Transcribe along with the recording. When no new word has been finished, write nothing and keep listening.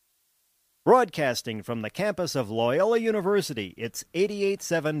Broadcasting from the campus of Loyola University, it's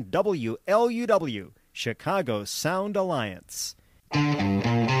 88.7 WLUW, Chicago Sound Alliance. Director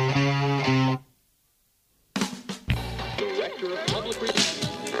of Public Relations,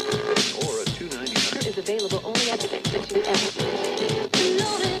 or a 299 is available only at the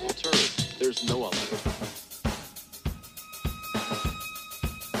Sir, there's no other.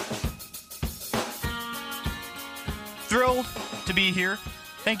 Thrilled to be here.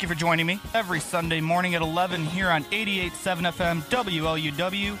 Thank you for joining me every Sunday morning at 11 here on 88.7 FM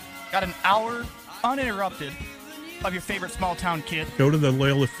WLUW. Got an hour uninterrupted of your favorite small town kid. Go to the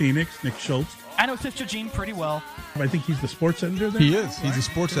Loyola Phoenix, Nick Schultz. I know Sister Jean pretty well. I think he's the sports editor there. He is. He's a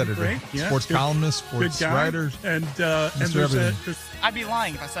sports editor. Great. Yeah. Sports columnist, sports Good guy. writer. And Mr. there's Everything. I'd be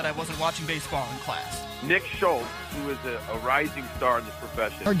lying if I said I wasn't watching baseball in class. Nick Schultz, who is a rising star in this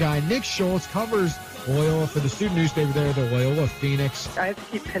profession. Our guy, Nick Schultz, covers Loyola for the student newspaper there, the Loyola Phoenix. I have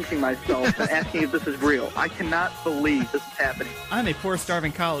to keep pinching myself and asking if this is real. I cannot believe this is happening. I'm a poor,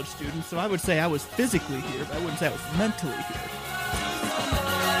 starving college student, so I would say I was physically here, but I wouldn't say I was mentally here.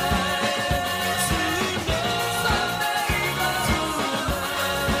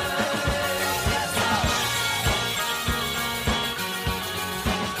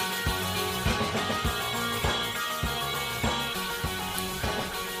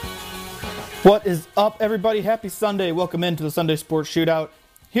 What is up, everybody? Happy Sunday. Welcome into the Sunday Sports Shootout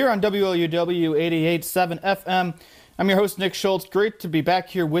here on WLUW 88.7 FM. I'm your host, Nick Schultz. Great to be back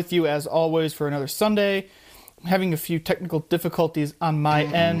here with you, as always, for another Sunday. I'm having a few technical difficulties on my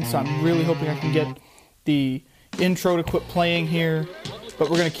end, so I'm really hoping I can get the intro to quit playing here.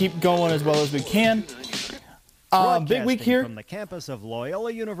 But we're going to keep going as well as we can. Big week here. From the campus of Loyola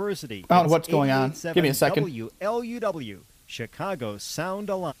University, I don't know what's going on. Give me a second. WLUW, Chicago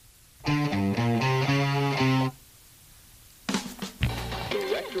Sound Alliance. Director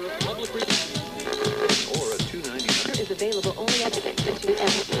of Public Relations, or a 299 is available only at the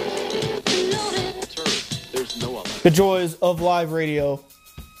Sir, there's no other. The joys of live radio.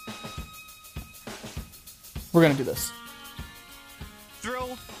 We're going to do this.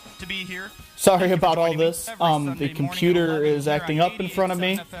 Thrilled to be here. Sorry about all Joining me this. every The Sunday computer morning at 11 is here acting on up in front of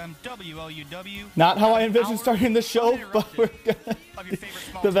me. 88.7 FM WLUW. Not how I Got an envisioned hour starting the show, but we're going to of your favorite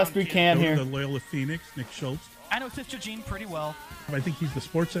small the best town we kid. can Go here. to the Loyola Phoenix, Nick Schultz. I know Sister Jean pretty well. I think he's the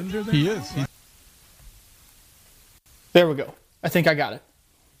sports editor there. He is. There we go. I think I got it.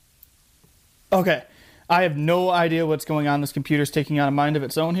 Okay. I have no idea what's going on. This computer's taking on a mind of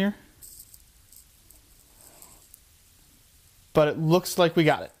its own here. But it looks like we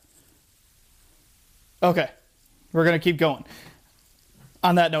got it. Okay. We're going to keep going.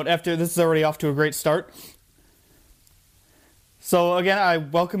 On that note, after this is already off to a great start. So again, I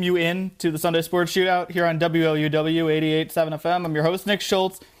welcome you in to the Sunday Sports Shootout here on WLUW 88.7 FM. I'm your host, Nick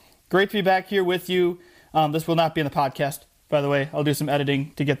Schultz. Great to be back here with you. This will not be in the podcast, by the way. I'll do some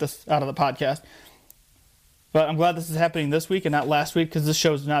editing to get this out of the podcast. But I'm glad this is happening this week and not last week, because this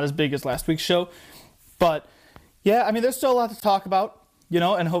show is not as big as last week's show. But yeah, I mean, there's still a lot to talk about, you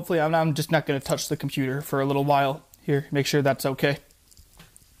know, and hopefully I'm just not going to touch the computer for a little while here. Make sure that's okay.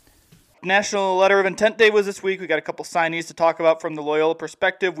 National Letter of Intent Day was this week. We got a couple signees to talk about from the Loyola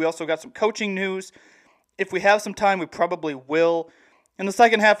perspective. We also got some coaching news. If we have some time, we probably will. In the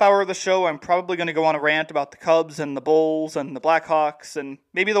second half hour of the show, I'm probably going to go on a rant about the Cubs and the Bulls and the Blackhawks and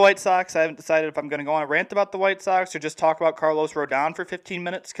maybe the White Sox. I haven't decided if I'm going to go on a rant about the White Sox or just talk about Carlos Rodon for 15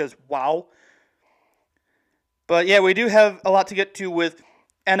 minutes, because wow. But yeah, we do have a lot to get to with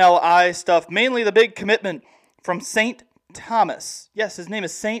NLI stuff, mainly the big commitment from St. Thomas. Yes, his name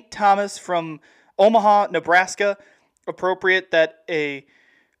is St. Thomas from Omaha, Nebraska. Appropriate that a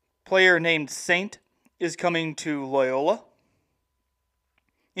player named Saint is coming to Loyola.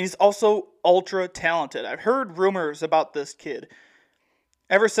 And he's also ultra talented. I've heard rumors about this kid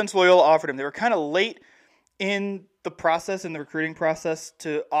ever since Loyola offered him. They were kind of late in the process, in the recruiting process,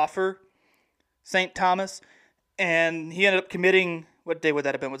 to offer St. Thomas. And he ended up committing, what day would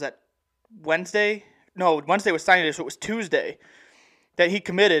that have been? Was that Wednesday? No, Wednesday was signing day, so it was Tuesday that he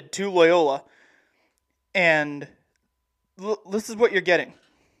committed to Loyola. And this is what you're getting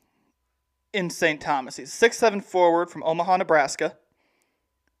in St. Thomas. He's 6'7" forward from Omaha, Nebraska.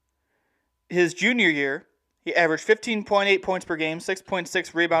 His junior year, he averaged 15.8 points per game,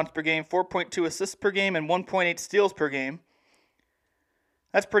 6.6 rebounds per game, 4.2 assists per game, and 1.8 steals per game.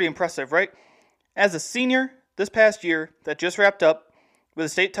 That's pretty impressive, right? As a senior this past year that just wrapped up with a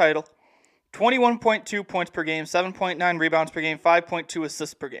state title, 21.2 points per game, 7.9 rebounds per game, 5.2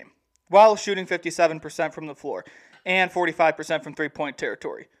 assists per game, while shooting 57% from the floor and 45% from three-point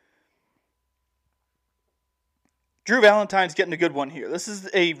territory. Drew Valentine's getting a good one here. This is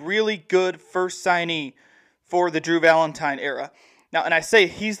a really good first signee for the Drew Valentine era. Now, and I say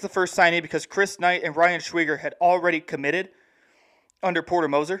he's the first signee because Chris Knight and Ryan Schwieger had already committed under Porter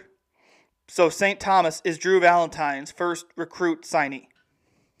Moser. So St. Thomas is Drew Valentine's first recruit signee.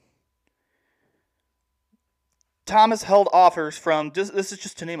 Thomas held offers from, this is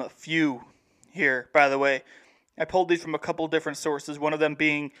just to name a few here, by the way. I pulled these from a couple different sources, one of them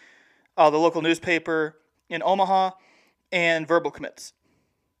being the local newspaper in Omaha and Verbal Commits.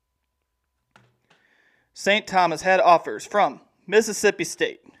 St. Thomas had offers from Mississippi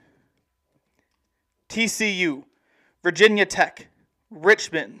State, TCU, Virginia Tech,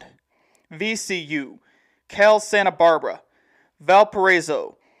 Richmond, VCU, Cal Santa Barbara,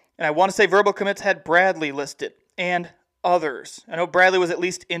 Valparaiso, and I want to say Verbal Commits had Bradley listed, and others. I know Bradley was at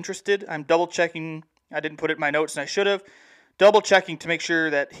least interested. I'm double checking. I didn't put it in my notes, and I should have. Double checking to make sure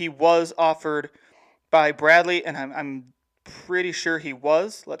that he was offered by Bradley, and I'm pretty sure he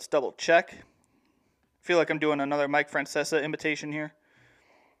was. Let's double check. I feel like I'm doing another Mike Francesa imitation here.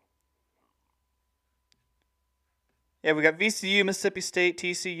 Yeah, we got VCU, Mississippi State,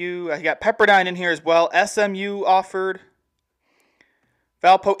 TCU. I got Pepperdine in here as well. SMU offered.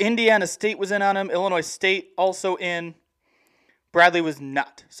 Valpo, Indiana State was in on him. Illinois State also in. Bradley was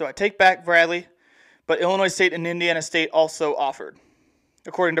not. So I take back Bradley, but Illinois State and Indiana State also offered,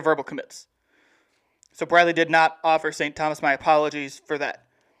 according to Verbal Commits. So Bradley did not offer St. Thomas. My apologies for that.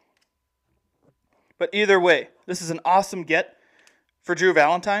 But either way, this is an awesome get for Drew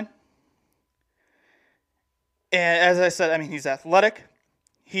Valentine. And as I said, I mean, he's athletic.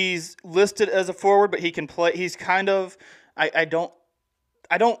 He's listed as a forward, but he can play. He's kind of, I don't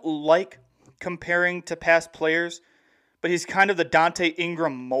like comparing to past players, but he's kind of the Dante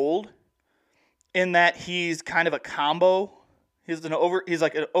Ingram mold in that he's kind of a combo. He's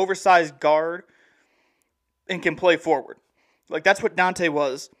like an oversized guard and can play forward. Like that's what Dante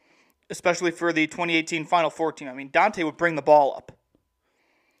was, especially for the 2018 Final Four team. I mean, Dante would bring the ball up.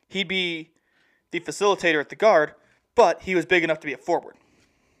 He'd be the facilitator at the guard, but he was big enough to be a forward.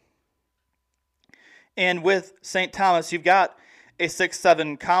 And with St. Thomas, you've got a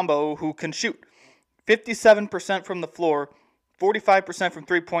 6'7" combo who can shoot 57% from the floor, 45% from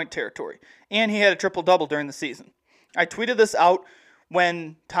three-point territory. And he had a triple-double during the season. I tweeted this out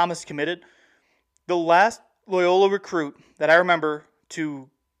when Thomas committed. The last Loyola recruit that I remember to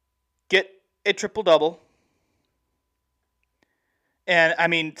get a triple-double, and I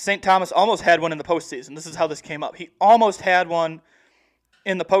mean, St. Thomas almost had one in the postseason. This is how this came up. He almost had one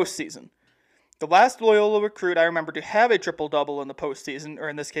in the postseason. The last Loyola recruit I remember to have a triple-double in the postseason, or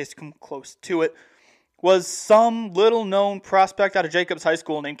in this case, come close to it, was some little-known prospect out of Jacobs High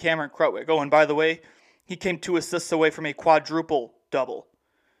School named Cameron Krutwig. Oh, and by the way, he came 2 assists away from a quadruple-double.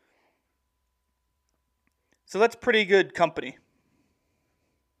 So that's pretty good company.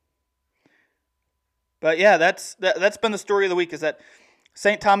 But yeah, that's been the story of the week, is that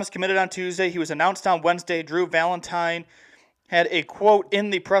St. Thomas committed on Tuesday. He was announced on Wednesday. Drew Valentine had a quote in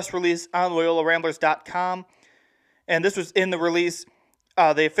the press release on LoyolaRamblers.com. And this was in the release.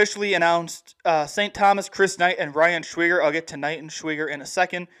 They officially announced St. Thomas, Chris Knight, and Ryan Schwieger. I'll get to Knight and Schwieger in a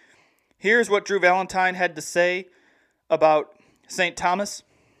second. Here's what Drew Valentine had to say about St. Thomas.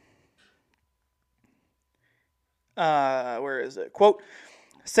 Where is it? Quote,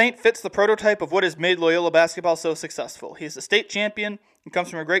 Saint fits the prototype of what has made Loyola basketball so successful. He is a state champion and comes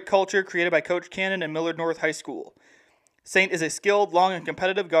from a great culture created by Coach Cannon and Millard North High School. Saint is a skilled, long, and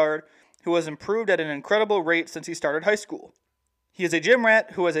competitive guard who has improved at an incredible rate since he started high school. He is a gym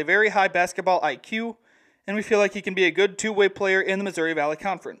rat who has a very high basketball IQ, and we feel like he can be a good two-way player in the Missouri Valley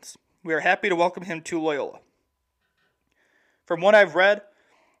Conference. We are happy to welcome him to Loyola. From what I've read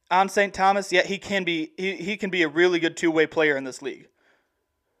on St. Thomas, yeah, he can be a really good two-way player in this league.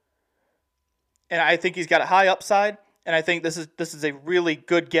 And I think he's got a high upside, and I think this is a really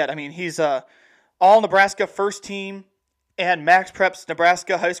good get. I mean, he's a All-Nebraska first team and Max Preps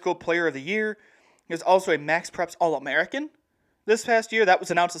Nebraska High School Player of the Year. He was also a Max Preps All-American this past year. That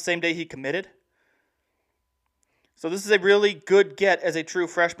was announced the same day he committed. So this is a really good get as a true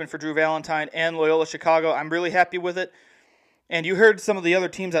freshman for Drew Valentine and Loyola Chicago. I'm really happy with it. And you heard some of the other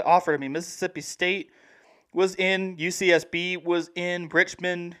teams that offered. I mean, Mississippi State was in, UCSB was in,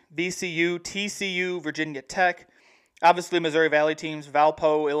 Richmond, VCU, TCU, Virginia Tech. Obviously, Missouri Valley teams,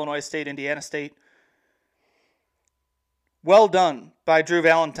 Valpo, Illinois State, Indiana State. Well done by Drew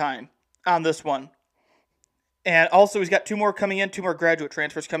Valentine on this one. And also, he's got two more coming in, two more graduate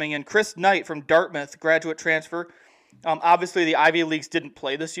transfers coming in. Chris Knight from Dartmouth, graduate transfer. Obviously, the Ivy Leagues didn't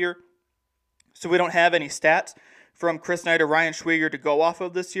play this year, so we don't have any stats from Chris Knight or Ryan Schwieger to go off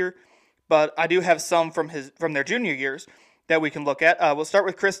of this year. but I do have some from their junior years that we can look at. We'll start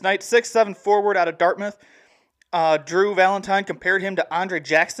with Chris Knight, 6'7" forward out of Dartmouth. Drew Valentine compared him to Andre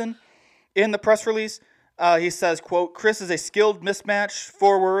Jackson in the press release. He says, quote, Chris is a skilled mismatch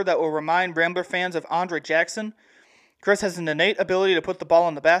forward that will remind Rambler fans of Andre Jackson. Chris has an innate ability to put the ball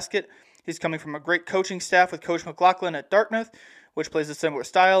in the basket. He's coming from a great coaching staff with Coach McLaughlin at Dartmouth, which plays a similar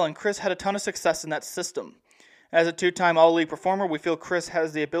style, and Chris had a ton of success in that system. As a two-time All-League performer, we feel Chris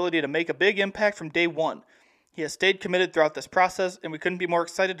has the ability to make a big impact from day one. He has stayed committed throughout this process, and we couldn't be more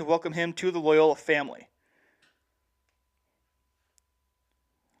excited to welcome him to the Loyola family.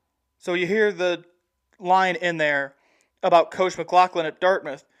 So you hear the line in there about Coach McLaughlin at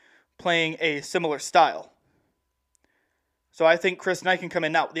Dartmouth playing a similar style. So I think Chris Knight can come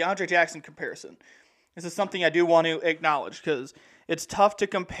in. Now, the Andre Jackson comparison. This is something I do want to acknowledge because it's tough to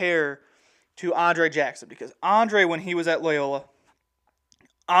compare to Andre Jackson because Andre, when he was at Loyola,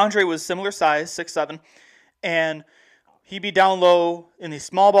 Andre was similar size, 6'7", and he'd be down low in the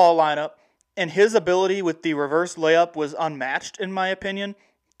small ball lineup, and his ability with the reverse layup was unmatched, in my opinion.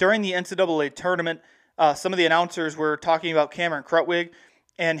 During the NCAA tournament, some of the announcers were talking about Cameron Krutwig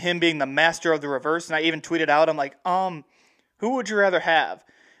and him being the master of the reverse, and I even tweeted out, I'm like, who would you rather have?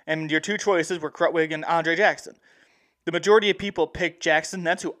 And your two choices were Krutwig and Andre Jackson. The majority of people picked Jackson.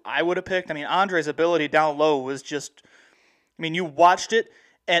 That's who I would have picked. I mean, Andre's ability down low was just, you watched it,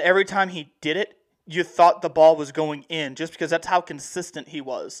 and every time he did it, you thought the ball was going in just because that's how consistent he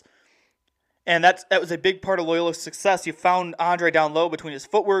was. And that was a big part of Loyola's success. You found Andre down low between his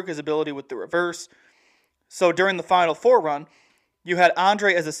footwork, his ability with the reverse. So during the Final Four run, you had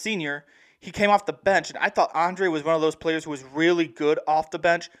Andre as a senior. He came off the bench, and I thought Andre was one of those players who was really good off the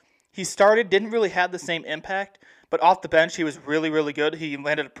bench. He started, didn't really have the same impact, but off the bench he was really, really good. He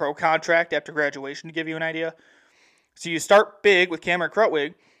landed a pro contract after graduation, to give you an idea. So you start big with Cameron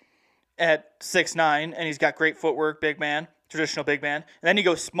Krutwig at 6'9", and he's got great footwork, big man, traditional big man. And then you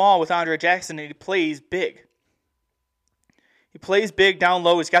go small with Andre Jackson, and he plays big. He plays big down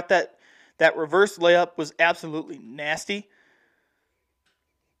low. He's got that reverse layup was absolutely nasty.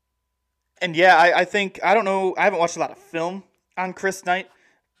 And yeah, I think, I don't know, I haven't watched a lot of film on Chris Knight,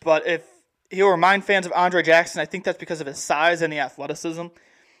 but if he'll remind fans of Andre Jackson, I think that's because of his size and the athleticism.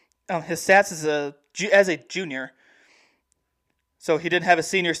 His stats as a junior, so he didn't have a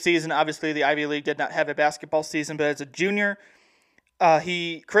senior season. Obviously, the Ivy League did not have a basketball season, but as a junior,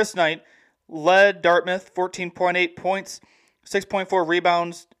 Chris Knight led Dartmouth 14.8 points, 6.4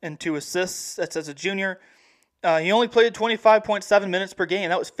 rebounds, and 2 assists. That's as a junior. He only played 25.7 minutes per game.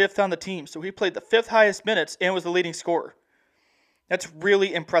 That was 5th on the team. So he played the 5th highest minutes and was the leading scorer. That's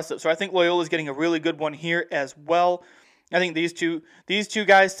really impressive. So I think Loyola is getting a really good one here as well. I think these two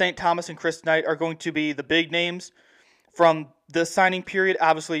guys, St. Thomas and Chris Knight, are going to be the big names from the signing period.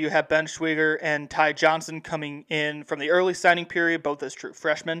 Obviously, you have Ben Schwieger and Ty Johnson coming in from the early signing period, both as true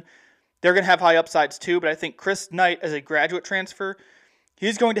freshmen. They're going to have high upsides too, but I think Chris Knight as a graduate transfer,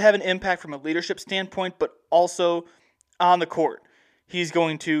 he's going to have an impact from a leadership standpoint, but also on the court. He's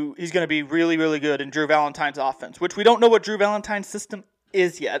going to be really, really good in Drew Valentine's offense, which we don't know what Drew Valentine's system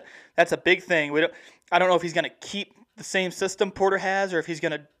is yet. That's a big thing. I don't know if he's going to keep the same system Porter has or if he's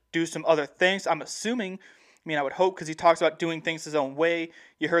going to do some other things. I'm assuming, I would hope, because he talks about doing things his own way.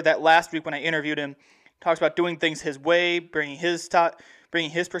 You heard that last week when I interviewed him. He talks about doing things his way, bringing his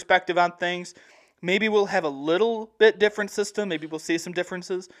perspective on things. Maybe we'll have a little bit different system. Maybe we'll see some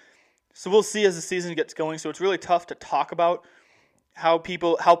differences. So we'll see as the season gets going. So it's really tough to talk about how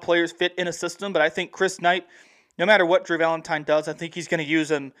players fit in a system. But I think Chris Knight, no matter what Drew Valentine does, I think he's going to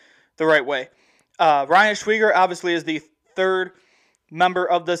use him the right way. Ryan Schwieger obviously is the third member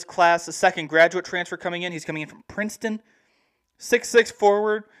of this class, the second graduate transfer coming in. He's coming in from Princeton. 6'6"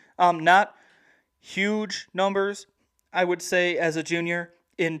 forward. Not huge numbers, I would say, as a junior.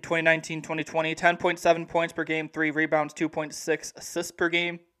 In 2019-2020, 10.7 points per game, 3 rebounds, 2.6 assists per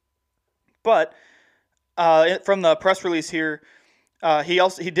game. But from the press release here,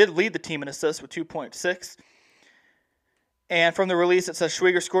 he did lead the team in assists with 2.6. And from the release, it says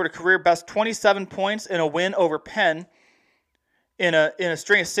Schwieger scored a career best 27 points in a win over Penn in a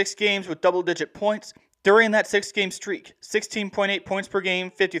string of 6 games with double-digit points. During that 6-game streak, 16.8 points per game,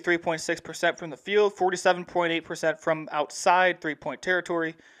 53.6% from the field, 47.8% from outside three-point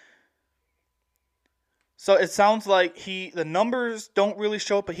territory. So it sounds like the numbers don't really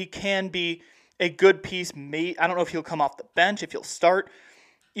show up, but he can be a good piece. I don't know if he'll come off the bench, if he'll start.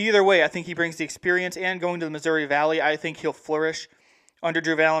 Either way, I think he brings the experience, and going to the Missouri Valley, I think he'll flourish under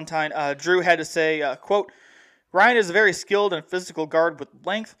Drew Valentine. Drew had to say, quote, Ryan is a very skilled and physical guard with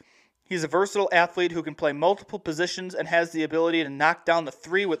length. He's a versatile athlete who can play multiple positions and has the ability to knock down the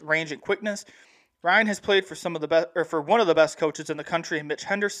three with range and quickness. Ryan has played for for one of the best coaches in the country, Mitch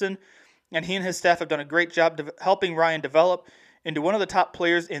Henderson, and he and his staff have done a great job helping Ryan develop into one of the top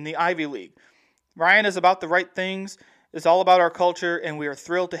players in the Ivy League. Ryan is about the right things, is all about our culture, and we are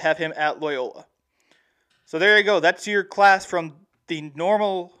thrilled to have him at Loyola. So there you go. That's your class from the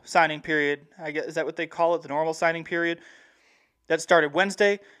normal signing period. I guess, is that what they call it, the normal signing period? That started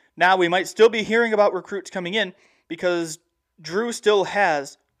Wednesday. Now we might still be hearing about recruits coming in because Drew still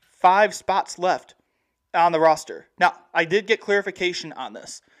has 5 spots left on the roster. Now, I did get clarification on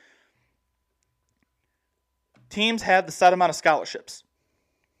this. Teams have the set amount of scholarships.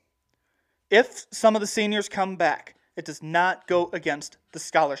 If some of the seniors come back, it does not go against the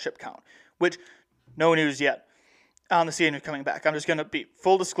scholarship count, which no news yet on the seniors coming back. I'm just going to be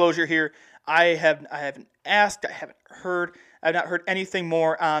full disclosure here. I haven't asked, I haven't heard, I've not heard anything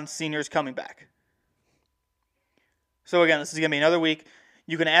more on seniors coming back. So again, this is going to be another week.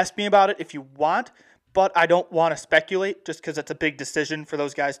 You can ask me about it if you want, but I don't want to speculate just because it's a big decision for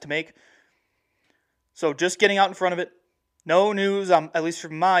those guys to make. So just getting out in front of it. No news, at least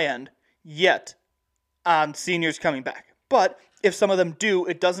from my end, yet on seniors coming back. But if some of them do,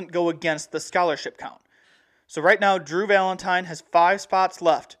 it doesn't go against the scholarship count. So right now, Drew Valentine has 5 spots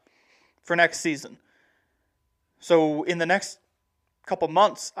left for next season. So in the next couple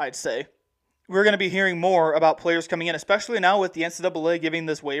months, I'd say, we're going to be hearing more about players coming in, especially now with the NCAA giving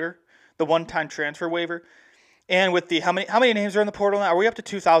this waiver, the one-time transfer waiver. And with the how many names are in the portal now? Are we up to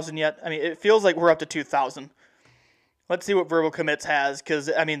 2,000 yet? I mean, it feels like we're up to 2,000. Let's see what Verbal Commits has,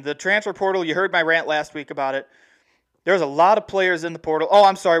 because, I mean, the transfer portal, you heard my rant last week about it. There's a lot of players in the portal. Oh,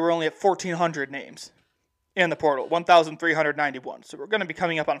 I'm sorry, we're only at 1,400 names in the portal, 1,391. So we're going to be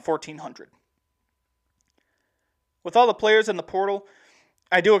coming up on 1,400. With all the players in the portal,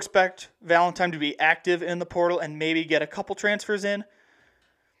 I do expect Valentine to be active in the portal and maybe get a couple transfers in.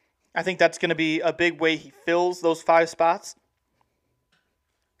 I think that's going to be a big way he fills those 5 spots.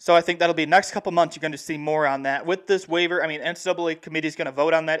 So I think that'll be next couple months you're going to see more on that. With this waiver, I mean, NCAA committee is going to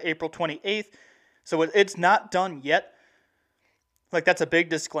vote on that April 28th. So it's not done yet. Like, that's a big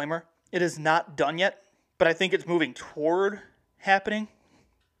disclaimer. It is not done yet, but I think it's moving toward happening.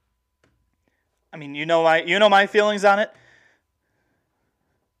 I mean, you know my feelings on it.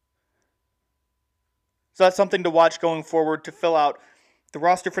 So that's something to watch going forward to fill out the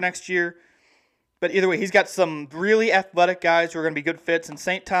roster for next year. But either way, he's got some really athletic guys who are going to be good fits in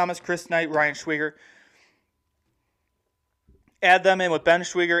St. Thomas, Chris Knight, Ryan Schwieger. Add them in with Ben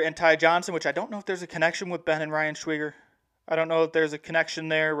Schwieger and Ty Johnson, which I don't know if there's a connection with Ben and Ryan Schwieger. I don't know if there's a connection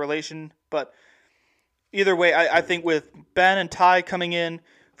there, relation. But either way, I think with Ben and Ty coming in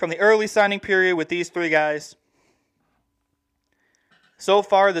from the early signing period with these 3 guys, so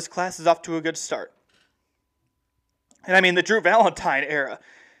far this class is off to a good start. And I mean, the Drew Valentine era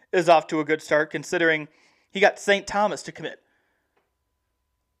is off to a good start considering he got St. Thomas to commit.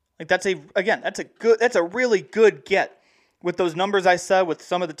 Like, that's a really good get with those numbers I said with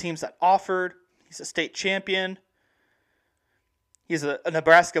some of the teams that offered. He's a state champion. He's a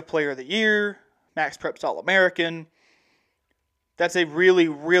Nebraska Player of the Year, Max Preps All-American. That's a really,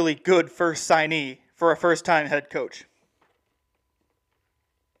 really good first signee for a first-time head coach.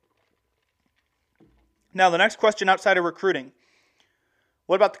 Now, the next question outside of recruiting.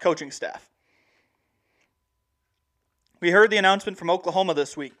 What about the coaching staff? We heard the announcement from Oklahoma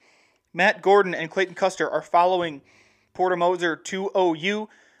this week. Matt Gordon and Clayton Custer are following Porter Moser to OU.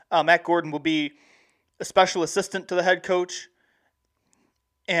 Matt Gordon will be a special assistant to the head coach.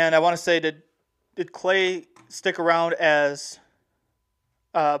 And I want to say, did Clay stick around as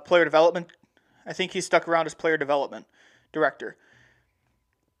player development? I think he stuck around as player development director.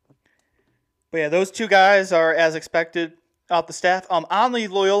 But yeah, those 2 guys are as expected off the staff. On the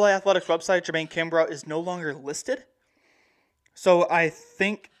Loyola Athletics website, Jermaine Kimbrough is no longer listed. So I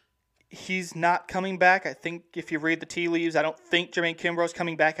think he's not coming back. I think if you read the tea leaves, I don't think Jermaine Kimbrough is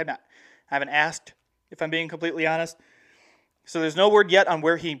coming back. I haven't asked, if I'm being completely honest. So there's no word yet on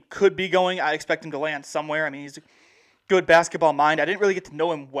where he could be going. I expect him to land somewhere. I mean, he's a good basketball mind. I didn't really get to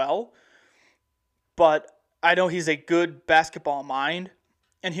know him well, but I know he's a good basketball mind,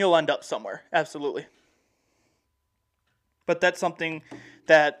 and he'll end up somewhere, absolutely. But that's something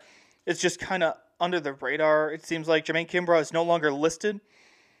that is just kind of under the radar. It seems like Jermaine Kimbrough is no longer listed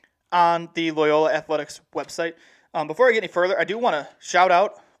on the Loyola Athletics website. Before I get any further, I do want to shout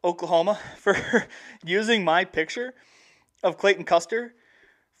out Oklahoma for using my picture of Clayton Custer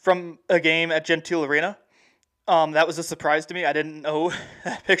from a game at Gentile Arena. That was a surprise to me. I didn't know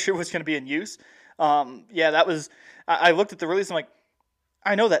that picture was going to be in use. I looked at the release. I'm like,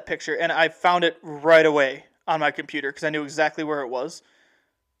 I know that picture, and I found it right away on my computer because I knew exactly where it was.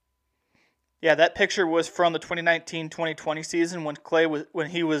 Yeah, that picture was from the 2019-2020 season when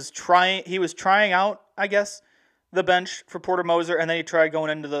he was trying out, I guess, the bench for Porter Moser, and then he tried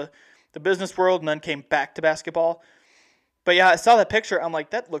going into the business world and then came back to basketball. But yeah, I saw that picture. I'm like,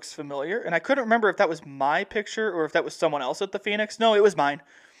 that looks familiar, and I couldn't remember if that was my picture or if that was someone else at the Phoenix. No, it was mine.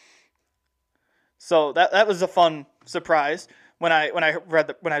 So that was a fun surprise when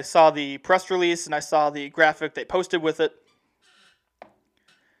I saw the press release and I saw the graphic they posted with it.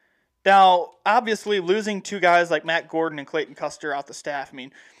 Now, obviously, losing two guys like Matt Gordon and Clayton Custer out the staff. I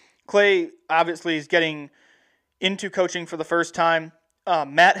mean, Clay obviously is getting into coaching for the first time.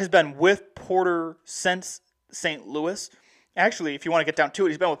 Matt has been with Porter since St. Louis. Actually, if you want to get down to it,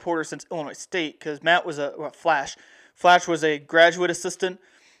 he's been with Porter since Illinois State because Matt was Flash. Flash was a graduate assistant.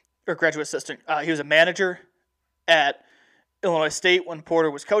 He was a manager at Illinois State when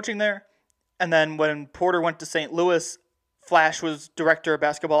Porter was coaching there. And then when Porter went to St. Louis, Flash was director of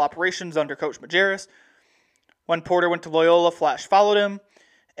basketball operations under Coach Majerus. When Porter went to Loyola, Flash followed him.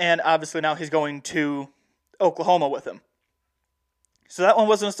 And obviously now he's going to Oklahoma with him. So that one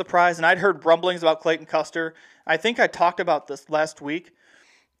wasn't a surprise. And I'd heard rumblings about Clayton Custer. I think I talked about this last week,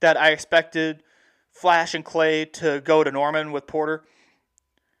 that I expected Flash and Clay to go to Norman with Porter.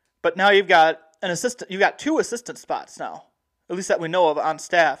 But now you've got two assistant spots now, at least that we know of on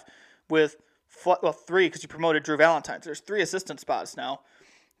staff, with three because you promoted Drew Valentine. So there's three assistant spots now.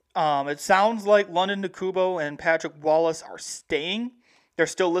 It sounds like London Nakubo and Patrick Wallace are staying. They're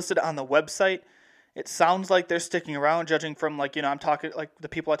still listed on the website. It sounds like they're sticking around, judging from I'm talking like the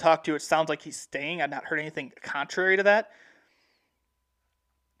people I talked to. It sounds like he's staying. I've not heard anything contrary to that.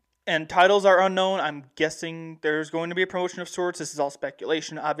 And titles are unknown. I'm guessing there's going to be a promotion of sorts. This is all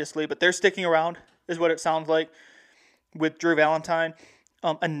speculation, obviously, but they're sticking around, is what it sounds like, with Drew Valentine.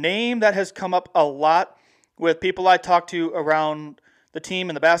 A name that has come up a lot with people I talk to around the team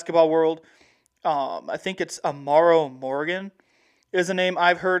in the basketball world, I think it's Amaro Morgan is a name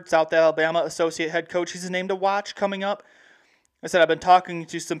I've heard, South Alabama associate head coach. He's a name to watch coming up. I said I've been talking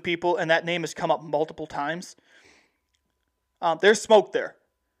to some people, and that name has come up multiple times. There's smoke there,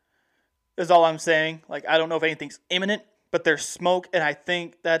 is all I'm saying. I don't know if anything's imminent, but there's smoke, and I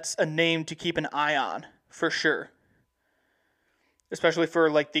think that's a name to keep an eye on for sure, especially for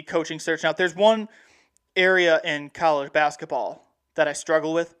the coaching search. Now, if there's one area in college basketball that I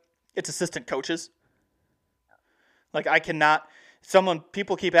struggle with, it's assistant coaches.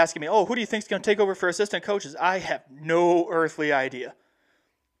 People keep asking me, who do you think is going to take over for assistant coaches? I have no earthly idea.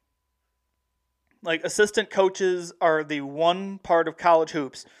 Assistant coaches are the one part of college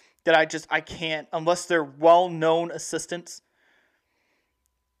hoops that I can't, unless they're well-known assistants,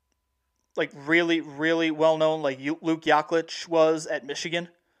 really, really well-known, like Luke Yaklich was at Michigan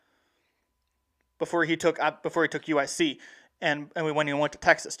before he took UIC, and when he went to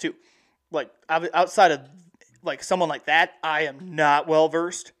Texas too. Outside of someone like that, I am not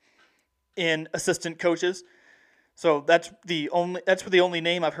well-versed in assistant coaches. So that's the only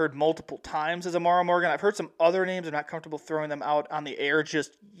name I've heard multiple times is Amaro Morgan. I've heard some other names. I'm not comfortable throwing them out on the air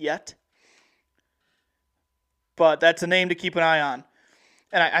just yet. But that's a name to keep an eye on.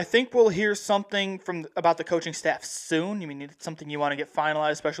 And I think we'll hear something about the coaching staff soon. It's something you want to get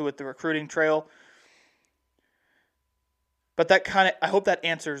finalized, especially with the recruiting trail. But I hope that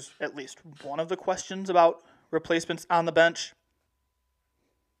answers at least one of the questions about replacements on the bench.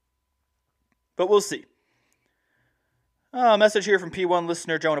 But we'll see. A message here from P1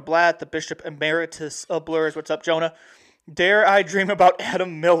 listener Jonah Blatt, the Bishop Emeritus of Blurs. What's up, Jonah? Dare I dream about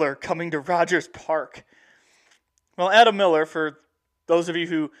Adam Miller coming to Rogers Park? Well, Adam Miller, for those of you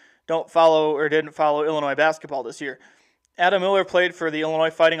who don't follow or didn't follow Illinois basketball this year, Adam Miller played for the Illinois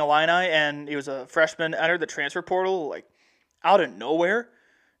Fighting Illini, and he was a freshman, entered the transfer portal out of nowhere,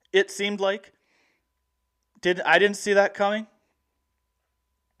 it seemed like. I didn't see that coming.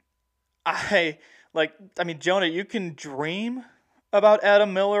 Jonah, you can dream about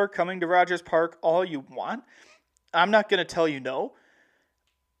Adam Miller coming to Rogers Park all you want. I'm not going to tell you no.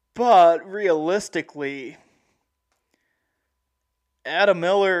 But realistically, Adam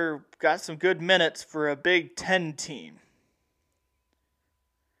Miller got some good minutes for a Big Ten team.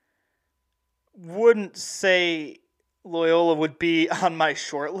 Wouldn't say Loyola would be on my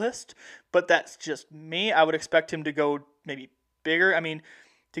short list, but that's just me. I would expect him to go maybe bigger.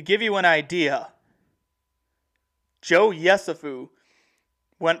 To give you an idea, Joe Yesufu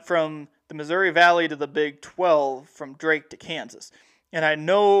went from the Missouri Valley to the Big 12 from Drake to Kansas. And I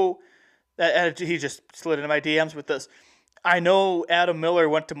know that he just slid into my DMs with this. I know Adam Miller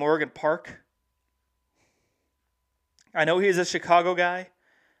went to Morgan Park. I know he's a Chicago guy.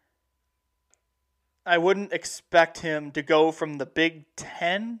 I wouldn't expect him to go from the Big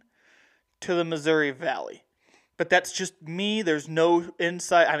Ten to the Missouri Valley. But that's just me. There's no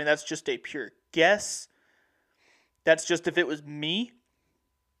insight. I mean, that's just a pure guess. That's just if it was me.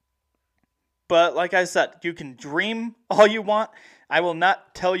 But like I said, you can dream all you want. I will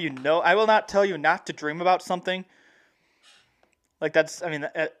not tell you no. I will not tell you not to dream about something. Like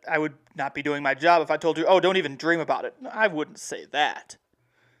I would not be doing my job if I told you, oh, don't even dream about it. I wouldn't say that.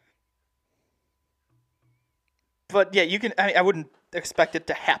 But yeah, I wouldn't expect it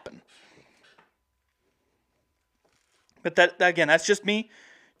to happen. But again, that's just me.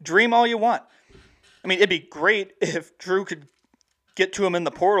 Dream all you want. I mean, it'd be great if Drew could get to him in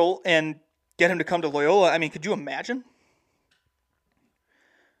the portal and get him to come to Loyola. I mean, could you imagine?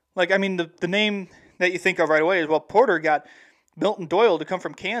 Like, I mean, the name that you think of right away is, well, Porter got Milton Doyle to come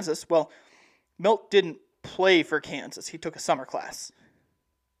from Kansas. Well, Milt didn't play for Kansas. He took a summer class.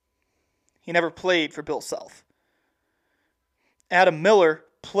 He never played for Bill Self. Adam Miller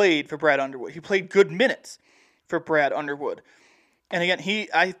played for Brad Underwood. He played good minutes for Brad Underwood. And again,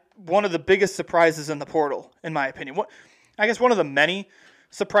 one of the biggest surprises in the portal, in my opinion. I guess one of the many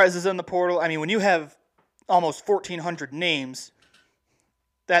surprises in the portal. I mean, when you have almost 1,400 names,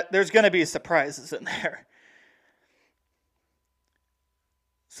 that there's going to be surprises in there.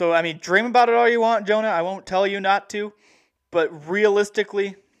 So, I mean, dream about it all you want, Jonah. I won't tell you not to. But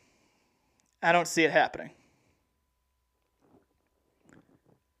realistically, I don't see it happening.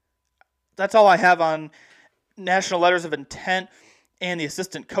 That's all I have on National Letters of Intent and the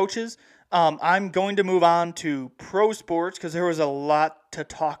assistant coaches. I'm going to move on to pro sports because there was a lot to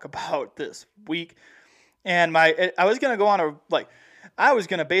talk about this week. And I was going to go on I was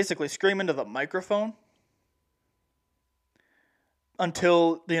going to basically scream into the microphone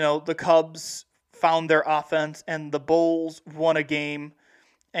until, the Cubs found their offense and the Bulls won a game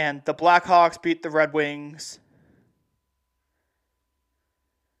and the Blackhawks beat the Red Wings.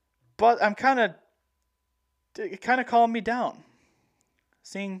 But I'm it kind of calmed me down.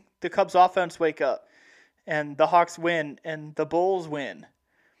 Seeing the Cubs offense wake up and the Hawks win and the Bulls win.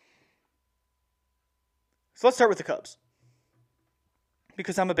 So let's start with the Cubs.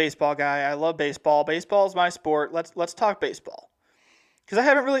 Because I'm a baseball guy. I love baseball. Baseball is my sport. Let's talk baseball. Because I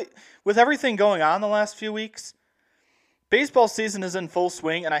haven't really, with everything going on the last few weeks, baseball season is in full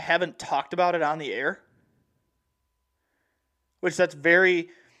swing and I haven't talked about it on the air. Which that's very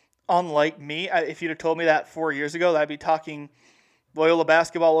unlike me. If you'd have told me that 4 years ago, that I'd be talking Loyola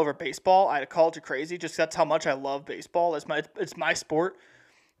basketball over baseball, I'd have called you crazy. Just that's how much I love baseball. It's my sport.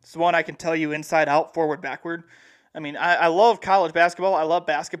 It's the one I can tell you inside out, forward, backward. I mean, I love college basketball. I love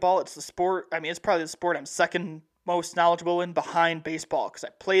basketball. It's the sport. I mean, it's probably the sport I'm second most knowledgeable in behind baseball because I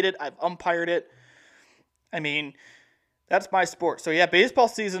played it. I've umpired it. I mean, that's my sport. So, yeah, baseball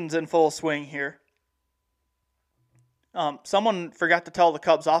season's in full swing here. Someone forgot to tell the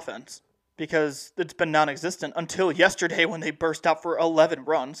Cubs offense because it's been non-existent until yesterday when they burst out for 11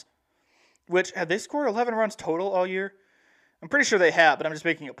 runs. Which, have they scored 11 runs total all year? I'm pretty sure they have, but I'm just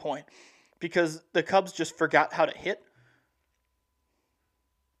making a point. Because the Cubs just forgot how to hit.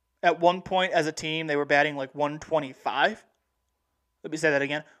 At one point as a team, they were batting like 125. Let me say that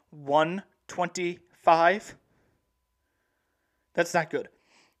again. 125. That's not good.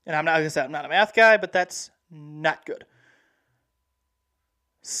 And I'm not a math guy, but that's not good.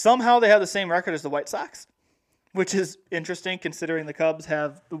 Somehow they have the same record as the White Sox, which is interesting considering the Cubs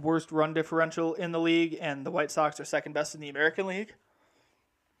have the worst run differential in the league and the White Sox are second best in the American League.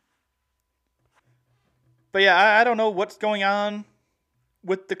 But yeah, I don't know what's going on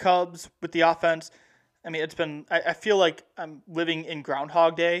with the Cubs, with the offense. I mean, I feel like I'm living in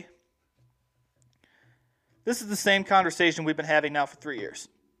Groundhog Day. This is the same conversation we've been having now for 3 years.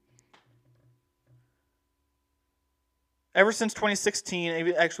 Ever since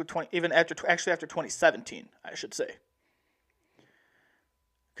 2016, after 2017, I should say.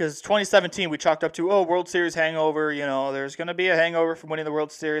 Because 2017 we chalked up to, World Series hangover, there's going to be a hangover from winning the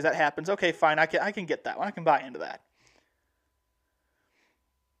World Series. That happens. Okay, fine, I can get that one. I can buy into that.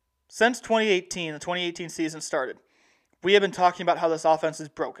 Since 2018, the 2018 season started, we have been talking about how this offense is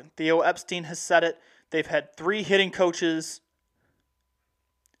broken. Theo Epstein has said it. They've had 3 hitting coaches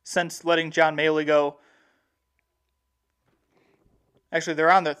since letting John Maley go. Actually,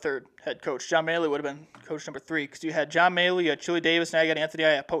 they're on their 3rd head coach. John Maley would have been coach number 3 because you had John Maley, you had Chili Davis, now you got Anthony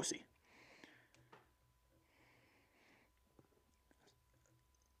Iapoce.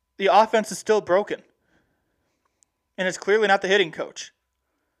 The offense is still broken. And it's clearly not the hitting coach.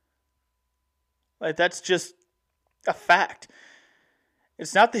 Like, that's just a fact.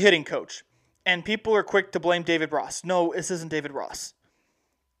 It's not the hitting coach. And people are quick to blame David Ross. No, this isn't David Ross.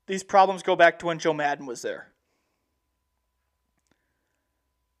 These problems go back to when Joe Madden was there.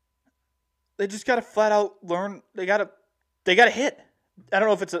 They just got to flat out learn. They got to hit. I don't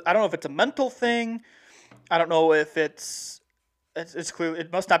know if it's a mental thing. I don't know if it's clear.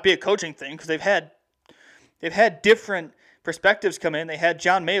 It must not be a coaching thing because they've had different perspectives come in. They had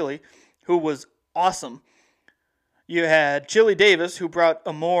John Maley, who was awesome. You had Chili Davis, who brought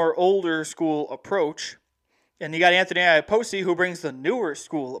a more older school approach. And you got Anthony Iapoce, who brings the newer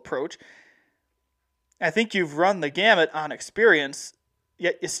school approach. I think you've run the gamut on experience,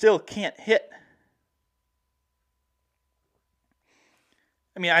 yet you still can't hit.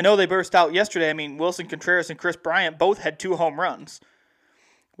 I mean, I know they burst out yesterday. I mean, Wilson Contreras and Chris Bryant both had 2 home runs,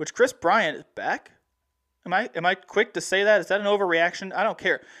 which Chris Bryant is back. Am I quick to say that? Is that an overreaction? I don't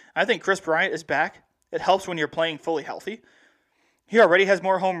care. I think Chris Bryant is back. It helps when you're playing fully healthy. He already has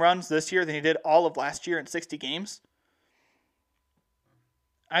more home runs this year than he did all of last year in 60 games.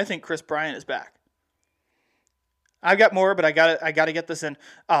 I think Chris Bryant is back. I've got more, but I got to get this in.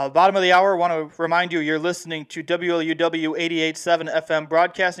 Bottom of the hour, I want to remind you, you're listening to WLUW 88.7 FM,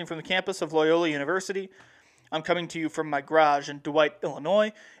 broadcasting from the campus of Loyola University. I'm coming to you from my garage in Dwight,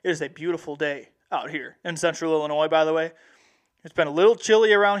 Illinois. It is a beautiful day out here in central Illinois, by the way. It's been a little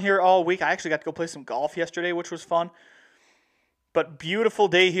chilly around here all week. I actually got to go play some golf yesterday, which was fun. But beautiful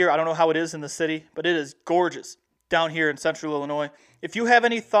day here. I don't know how it is in the city, but it is gorgeous down here in central Illinois. If you have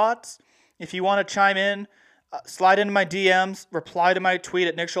any thoughts, if you want to chime in, slide into my DMs, reply to my tweet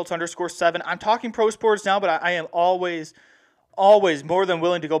at NickSchultz_7. I'm talking pro sports now, but I am always more than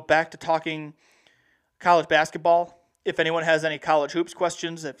willing to go back to talking college basketball. If anyone has any college hoops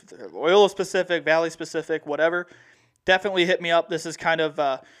questions, if they're Loyola specific, Valley specific, whatever, definitely hit me up. This is kind of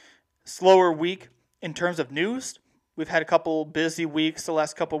a slower week in terms of news. We've had a couple busy weeks the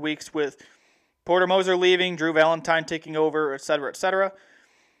last couple weeks with Porter Moser leaving, Drew Valentine taking over, etc., etc.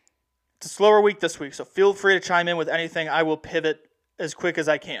 It's a slower week this week, so feel free to chime in with anything. I will pivot as quick as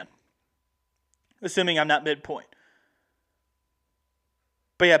I can, assuming I'm not midpoint.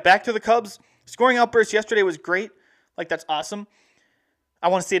 But yeah, back to the Cubs. Scoring outburst yesterday was great. Like, that's awesome. I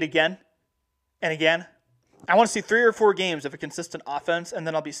want to see it again and again. I want to see 3 or 4 games of a consistent offense, and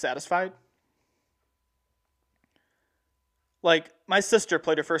then I'll be satisfied. Like, my sister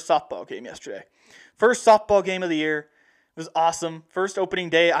played her first softball game yesterday. First softball game of the year. It was awesome. First opening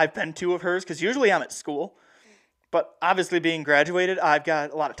day I've been to of hers, because usually I'm at school. But obviously being graduated, I've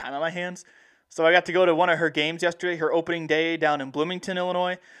got a lot of time on my hands. So I got to go to one of her games yesterday, her opening day down in Bloomington,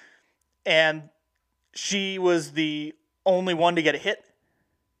 Illinois. And she was the only one to get a hit.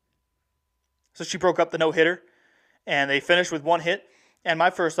 So she broke up the no-hitter. And they finished with 1 hit. And my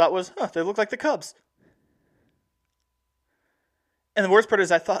first thought was, they look like the Cubs. And the worst part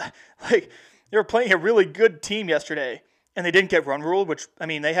is I thought, like, they were playing a really good team yesterday, and they didn't get run ruled, which, I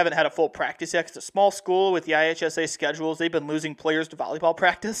mean, they haven't had a full practice yet. It's a small school with the IHSA schedules. They've been losing players to volleyball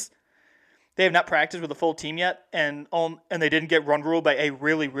practice. They have not practiced with a full team yet, and they didn't get run ruled by a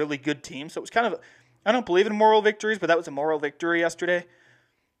really, really good team. So it was kind of, I don't believe in moral victories, but that was a moral victory yesterday.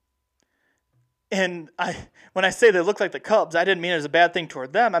 And when I say they look like the Cubs, I didn't mean it as a bad thing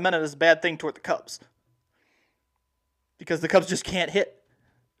toward them. I meant it as a bad thing toward the Cubs. Because the Cubs just can't hit.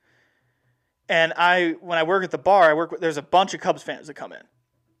 And when I work at the bar, there's a bunch of Cubs fans that come in.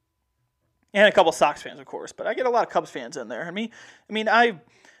 And a couple Sox fans, of course. But I get a lot of Cubs fans in there.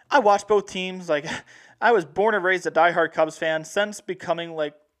 I watch both teams. Like, I was born and raised a diehard Cubs fan. Since becoming,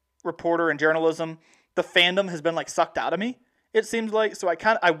 like, reporter in journalism, the fandom has been, like, sucked out of me, it seems like. So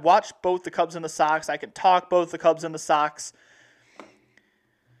I watch both the Cubs and the Sox. I can talk both the Cubs and the Sox.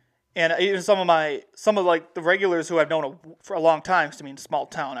 And even some of the regulars who I've known for a long time, because I mean, small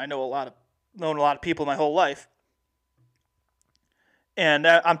town, I know known a lot of people my whole life. And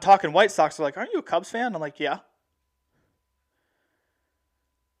I'm talking White Sox. They're like, "Aren't you a Cubs fan?" I'm like, "Yeah."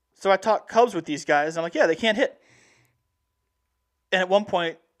 So I talk Cubs with these guys. I'm like, "Yeah, they can't hit." And at one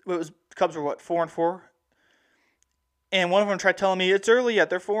point, Cubs were 4-4, and one of them tried telling me it's early yet.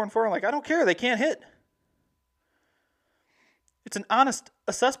 They're 4-4. I'm like, "I don't care. They can't hit." It's an honest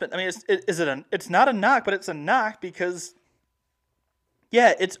assessment. I mean, it's not a knock, but it's a knock because,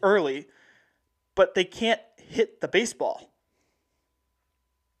 yeah, it's early, but they can't hit the baseball.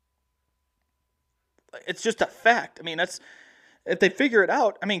 It's just a fact. I mean, if they figure it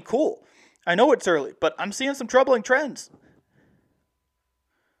out, I mean, cool. I know it's early, but I'm seeing some troubling trends.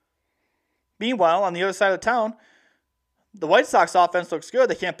 Meanwhile, on the other side of town, the White Sox offense looks good.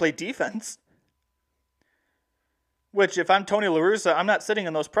 They can't play defense. Which, if I'm Tony La Russa, I'm not sitting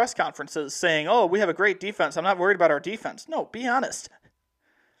in those press conferences saying, "Oh, we have a great defense. I'm not worried about our defense." No, be honest.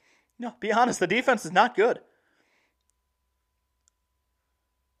 No, be honest, the defense is not good.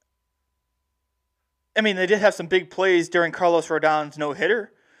 I mean, they did have some big plays during Carlos Rodon's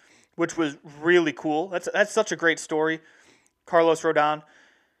no-hitter, which was really cool. That's such a great story, Carlos Rodon.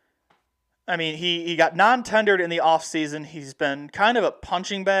 I mean, he got non-tendered in the offseason. He's been kind of a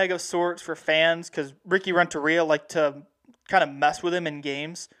punching bag of sorts for fans because Ricky Renteria liked to kind of mess with him in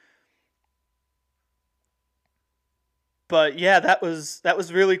games. But yeah, that was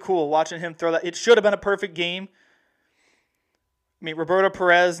really cool watching him throw that. It should have been a perfect game. I mean, Roberto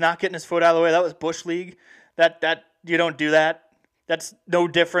Perez not getting his foot out of the way, that was Bush League. That you don't do that. That's no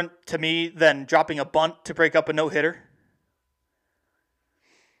different to me than dropping a bunt to break up a no-hitter.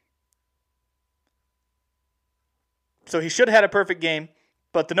 So he should have had a perfect game,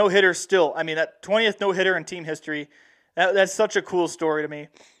 but the no-hitter still, I mean, that 20th no-hitter in team history, that's such a cool story to me.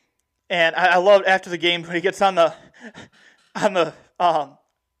 And I loved after the game when he gets on the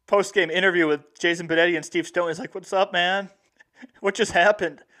post-game interview with Jason Benetti and Steve Stone. He's like, "What's up, man? What just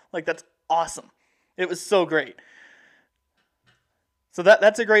happened?" Like, that's awesome. It was so great. So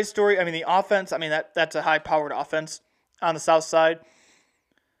that's a great story. I mean, the offense, I mean, that's a high-powered offense on the south side.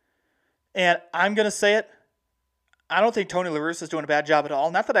 And I'm going to say it. I don't think Tony La Russa is doing a bad job at all.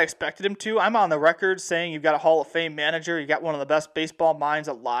 Not that I expected him to. I'm on the record saying you've got a Hall of Fame manager. You got one of the best baseball minds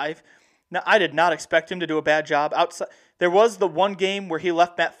alive. Now, I did not expect him to do a bad job. There was the one game where he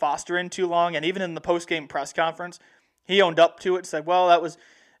left Matt Foster in too long, and even in the post-game press conference, he owned up to it, said, "Well, it was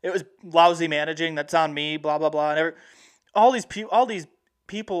lousy managing. That's on me." Blah blah blah. And all these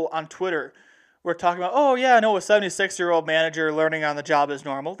people on Twitter were talking about, "Oh yeah, no, a 76-year-old manager learning on the job is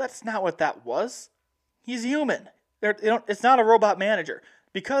normal." That's not what that was. He's human. It's not a robot manager.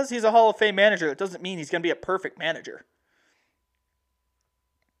 Because he's a Hall of Fame manager, it doesn't mean he's going to be a perfect manager.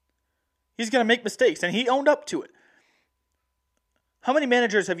 He's going to make mistakes, and he owned up to it. How many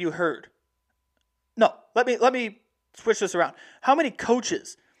managers have you heard? No, let me switch this around. How many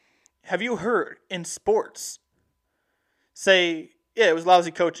coaches have you heard in sports say, "Yeah, it was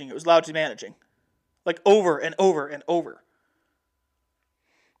lousy coaching, it was lousy managing," like over and over and over?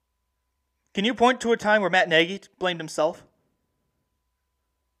 Can you point to a time where Matt Nagy blamed himself?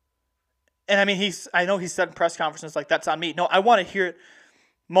 And I mean, I know he said in press conferences like, "That's on me." No, I want to hear it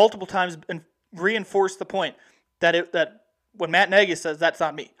multiple times and reinforce the point that when Matt Nagy says, "That's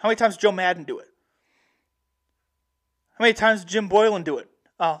on me." How many times did Joe Madden do it? How many times did Jim Boylan do it?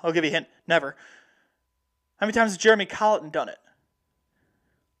 Oh, I'll give you a hint. Never. How many times has Jeremy Colleton done it?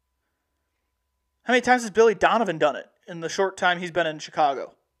 How many times has Billy Donovan done it in the short time he's been in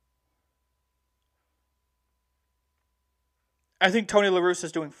Chicago? I think Tony La Russa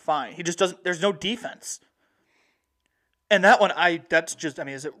is doing fine. He just doesn't, there's no defense. And that one,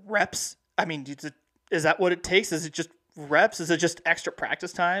 is it reps? I mean, is that what it takes? Is it just reps? Is it just extra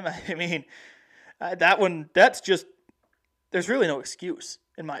practice time? I mean, that one, that's just, there's really no excuse,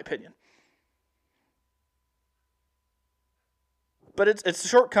 in my opinion. But it's a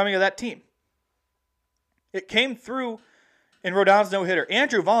shortcoming of that team. It came through in Rodon's no-hitter.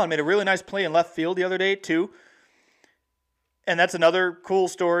 Andrew Vaughn made a really nice play in left field the other day, too. And that's another cool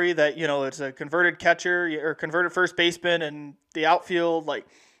story that, it's a converted catcher or converted first baseman and the outfield. Like,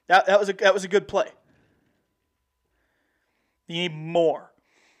 that was a good play. You need more.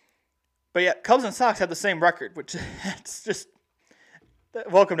 But yeah, Cubs and Sox had the same record, which it's just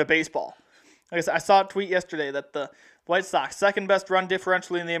welcome to baseball. Like I said, I saw a tweet yesterday that the White Sox, second best run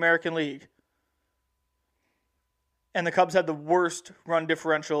differentially in the American League. And the Cubs had the worst run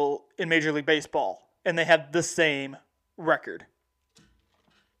differential in Major League Baseball. And they had the same record.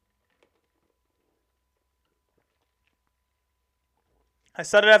 I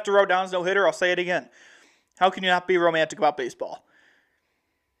said it after Rodon's no-hitter. I'll say it again. How can you not be romantic about baseball?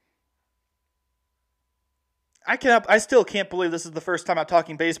 I still can't believe this is the first time I'm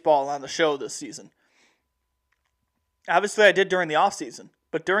talking baseball on the show this season. Obviously, I did during the offseason,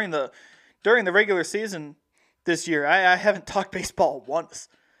 but during the regular season this year, I haven't talked baseball once.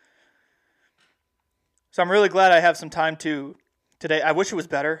 So I'm really glad I have some time today. I wish it was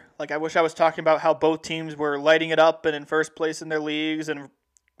better. Like, I wish I was talking about how both teams were lighting it up and in first place in their leagues, and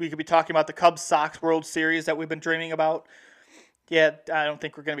we could be talking about the Cubs-Sox World Series that we've been dreaming about. Yeah, I don't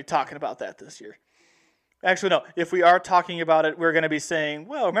think we're going to be talking about that this year. Actually, no. If we are talking about it, we're going to be saying,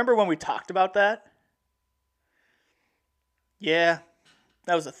 well, remember when we talked about that? Yeah,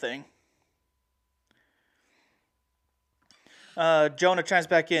 that was a thing. Jonah chimes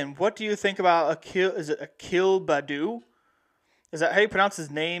back in. What do you think about Akil Baddoo? Is that how you pronounce his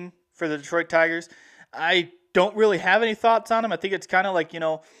name for the Detroit Tigers? I don't really have any thoughts on him. I think it's kind of like,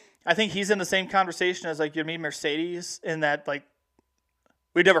 I think he's in the same conversation as like Yamid Mercedes in that, like,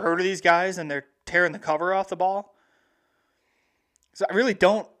 we'd never heard of these guys, and they're tearing the cover off the ball. So I really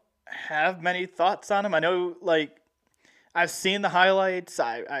don't have many thoughts on him. I know, like, I've seen the highlights.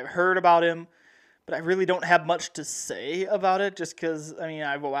 I've heard about him, but I really don't have much to say about it just because, I mean,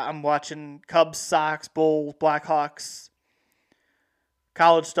 I'm watching Cubs, Sox, Bulls, Blackhawks,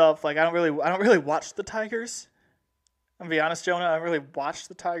 college stuff. Like, I don't really watch the Tigers. I'm going to be honest, Jonah. I don't really watch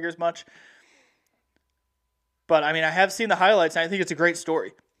the Tigers much. But, I mean, I have seen the highlights, and I think it's a great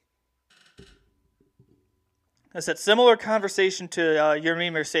story. It's a similar conversation to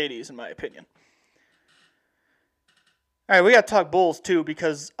Yermin Mercedes, in my opinion. All right, we got to talk Bulls, too,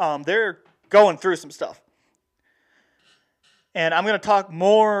 because they're going through some stuff. And I'm going to talk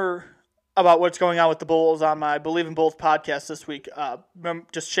more about what's going on with the Bulls on my Believe in Bulls podcast this week.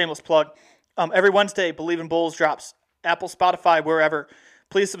 Just shameless plug. Every Wednesday, Believe in Bulls drops Apple, Spotify, wherever.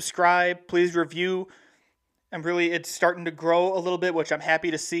 Please subscribe. Please review. And really, it's starting to grow a little bit, which I'm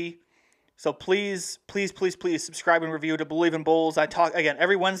happy to see. So please subscribe and review to Believe in Bulls. I talk, again,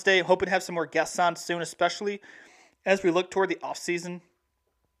 every Wednesday. I'm hoping to have some more guests on soon, especially as we look toward the offseason.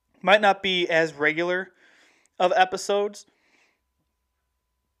 Might not be as regular of episodes.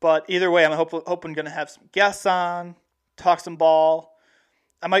 But either way, I'm hoping going to have some guests on, talk some ball.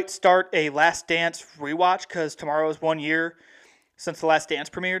 I might start a Last Dance rewatch because tomorrow is 1 year since the Last Dance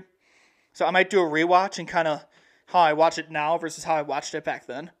premiered. So I might do a rewatch and kind of how I watch it now versus how I watched it back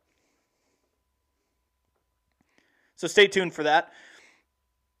then. So stay tuned for that.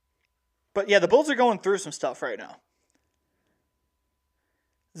 But yeah, the Bulls are going through some stuff right now.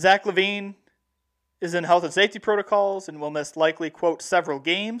 Zach LaVine is in health and safety protocols and will miss likely, quote, several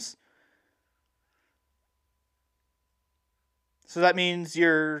games. So that means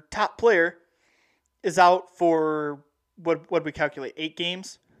your top player is out for, what we calculate, 8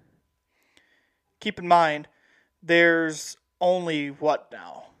 games? Keep in mind, there's only,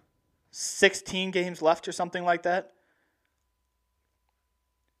 16 games left or something like that?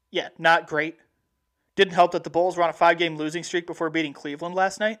 Yeah, not great. Didn't help that the Bulls were on a 5-game losing streak before beating Cleveland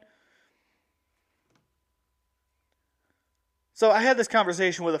last night. So I had this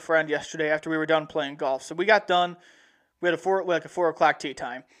conversation with a friend yesterday after we were done playing golf. So we got done. We had a 4 o'clock tea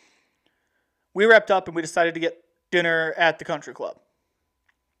time. We wrapped up and we decided to get dinner at the country club.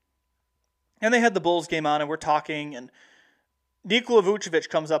 And they had the Bulls game on and we're talking. And Nikola Vucevic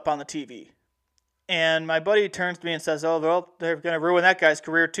comes up on the TV. And my buddy turns to me and says, oh, well, they're going to ruin that guy's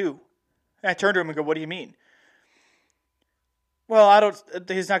career too. And I turned to him and go, what do you mean? Well,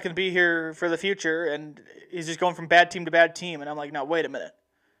 he's not going to be here for the future, and he's just going from bad team to bad team. And I'm like, no, wait a minute.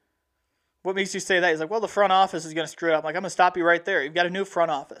 What makes you say that? He's like, well, the front office is going to screw it up. I'm like, I'm going to stop you right there. You've got a new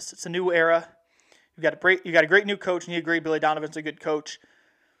front office. It's a new era. You got a great new coach, and you agree Billy Donovan's a good coach.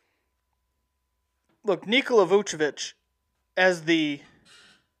 Look, Nikola Vucevic as the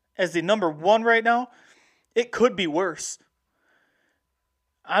number 1 right now, it could be worse.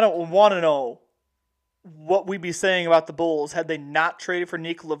 I don't want to know what we'd be saying about the Bulls had they not traded for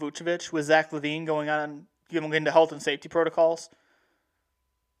Nikola Vucevic with Zach LaVine going into health and safety protocols.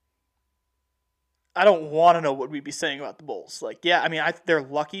 I don't want to know what we'd be saying about the Bulls. Like, yeah, I mean, they're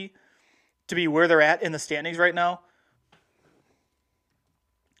lucky to be where they're at in the standings right now.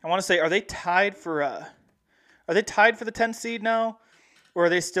 I want to say, are they tied for the 10th seed now? Or are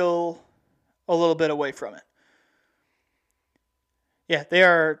they still a little bit away from it? Yeah, they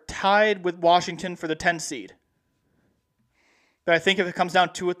are tied with Washington for the 10th seed. But I think if it comes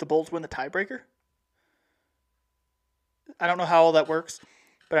down to it, the Bulls win the tiebreaker. I don't know how all that works,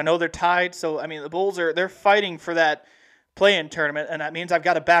 but I know they're tied. So, I mean, the Bulls they're fighting for that play-in tournament, and that means I've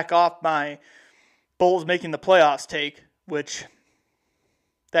got to back off my Bulls making the playoffs take, which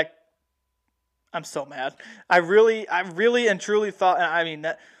I'm so mad. I really and truly thought, I mean,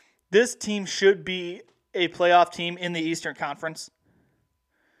 that this team should be a playoff team in the Eastern Conference.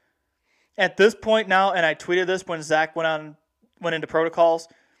 At this point now, and I tweeted this when Zach went into protocols,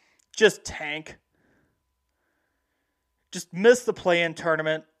 just tank. Just miss the play-in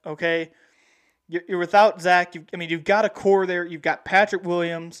tournament, okay? You're without Zach. You've got a core there. You've got Patrick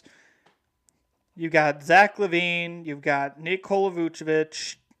Williams. You've got Zach LaVine. You've got Nikola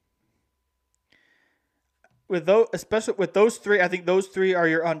Vucevic. Especially with those 3, I think those 3 are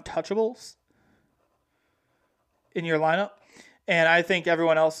your untouchables in your lineup. And I think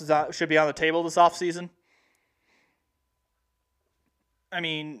everyone else should be on the table this offseason. I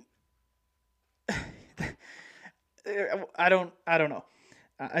mean, I don't know.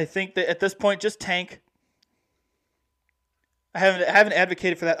 I think that at this point, just tank. I haven't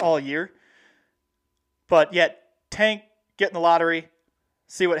advocated for that all year. But yet, tank, get in the lottery,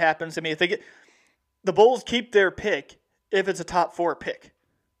 see what happens. I mean, if the Bulls keep their pick, if it's a top 4 pick.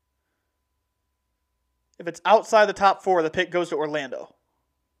 If it's outside the top 4, the pick goes to Orlando.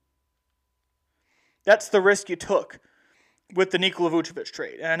 That's the risk you took with the Nikola Vucevic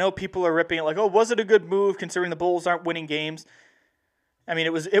trade. And I know people are ripping it like, oh, was it a good move considering the Bulls aren't winning games? I mean,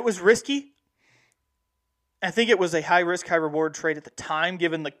 it was risky. I think it was a high-risk, high-reward trade at the time,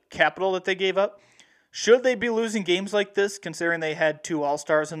 given the capital that they gave up. Should they be losing games like this, considering they had 2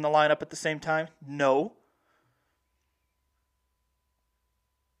 All-Stars in the lineup at the same time? No.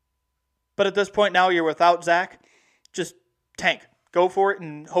 But at this point now, you're without Zach. Just tank. Go for it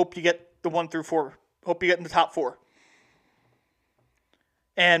and hope you get the 1 through 4. Hope you get in the top 4.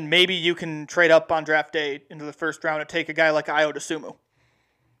 And maybe you can trade up on draft day into the first round and take a guy like Ayo Dosunmu. I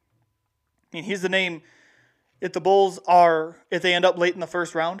mean, he's the name. If the Bulls if they end up late in the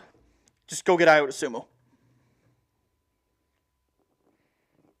first round, just go get Ayo Dosunmu.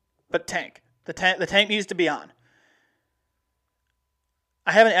 But tank. The tank needs to be on.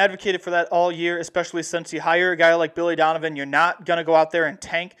 I haven't advocated for that all year, especially since you hire a guy like Billy Donovan. You're not going to go out there and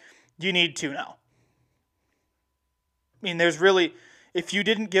tank. You need to now. I mean, there's really, if you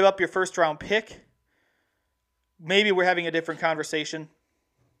didn't give up your first round pick, maybe we're having a different conversation.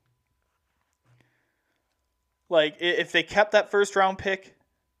 Like, if they kept that first round pick,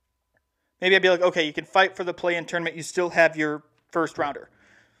 maybe I'd be like, okay, you can fight for the play-in tournament. You still have your first rounder.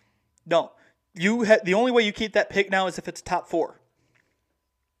 No. The only way you keep that pick now is if it's top 4.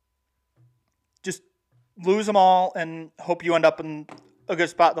 Just lose them all and hope you end up in a good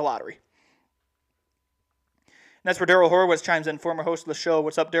spot in the lottery. And that's where Daryl Horowitz chimes in, former host of the show.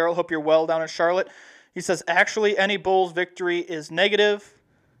 What's up, Daryl? Hope you're well down in Charlotte. He says, actually, any Bulls victory is negative.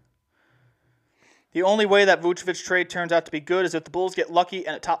 The only way that Vucevic trade turns out to be good is if the Bulls get lucky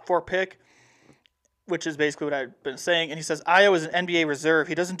and a top 4 pick, which is basically what I've been saying. And he says, Ayo is an NBA reserve.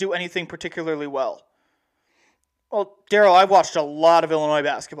 He doesn't do anything particularly well. Well, Daryl, I watched a lot of Illinois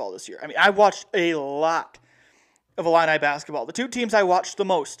basketball this year. I mean, I watched a lot of Illini basketball. The 2 teams I watched the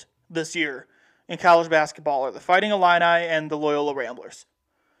most this year in college basketball are the Fighting Illini and the Loyola Ramblers.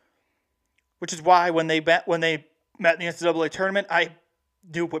 Which is why when they met in the NCAA tournament, I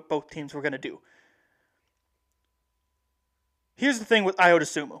knew what both teams were going to do. Here's the thing with Ayo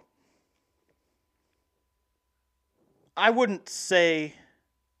Dosunmu. I wouldn't say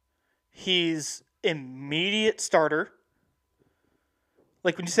he's immediate starter.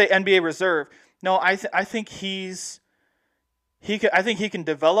 Like when you say NBA reserve, no, I think he can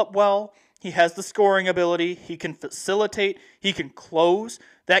develop well. He has the scoring ability. He can facilitate. He can close.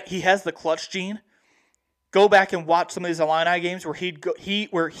 That he has the clutch gene. Go back and watch some of these Illini games where he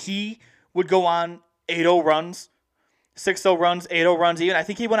would go on 8-0 runs, 6-0 runs, 8-0 runs even. I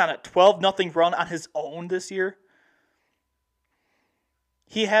think he went on a 12-0 run on his own this year.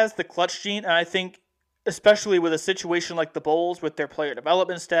 He has the clutch gene, and I think, especially with a situation like the Bulls, with their player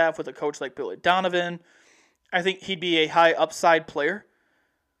development staff, with a coach like Billy Donovan, I think he'd be a high upside player.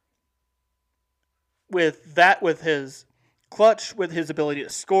 With his clutch, with his ability to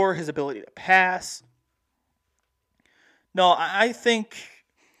score, his ability to pass. No, I think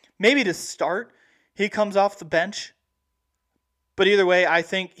maybe to start, he comes off the bench. But either way, I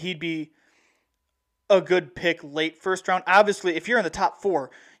think he'd be a good pick late first round. Obviously, if you're in the top 4,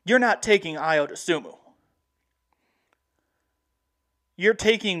 you're not taking Ayo Dosunmu. You're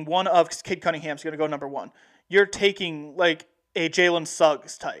taking one of Cade Cunningham's going to go number 1. You're taking like a Jalen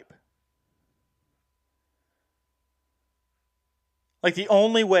Suggs type. Like the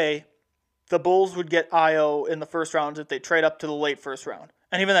only way the Bulls would get Ayo in the first round is if they trade up to the late first round.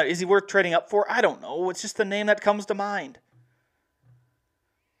 And even that, is he worth trading up for? I don't know. It's just the name that comes to mind.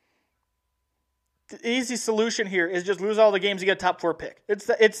 The easy solution here is just lose all the games, you get a top 4 pick.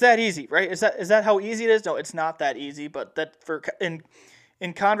 It's that easy, right? Is that how easy it is? No, it's not that easy. But that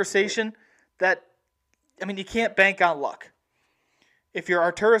in conversation, you can't bank on luck. If you're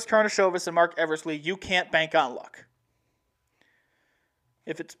Arturas Karnisovas and Mark Eversley, you can't bank on luck.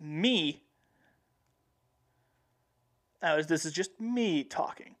 If it's me, this is just me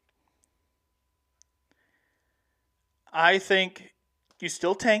talking. I think you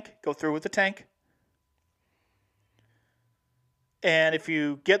still tank, go through with the tank. And if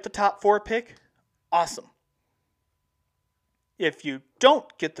you get the top 4 pick, awesome. If you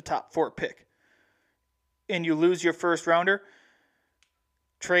don't get the top 4 pick and you lose your first rounder,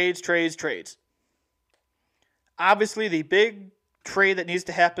 trades. Obviously, the big trade that needs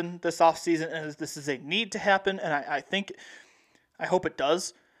to happen this offseason, and this is a need to happen, and I hope it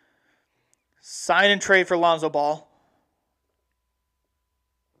does. Sign and trade for Lonzo Ball.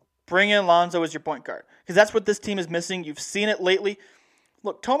 Bring in Lonzo as your point guard. Because that's what this team is missing. You've seen it lately.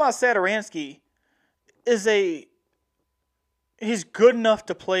 Look, Tomas Satoransky he's good enough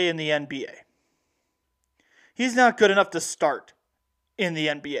to play in the NBA. He's not good enough to start in the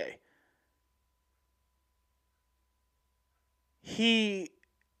NBA. He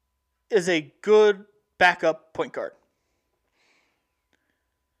is a good backup point guard.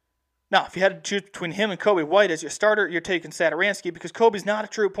 Now, if you had to choose between him and Kobe White as your starter, you're taking Satoransky because Kobe's not a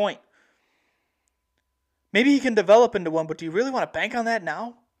true point. Maybe he can develop into one, but do you really want to bank on that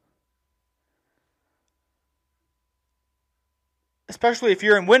now? Especially if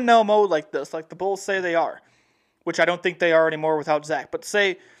you're in win now mode like this, like the Bulls say they are, which I don't think they are anymore without Zach. But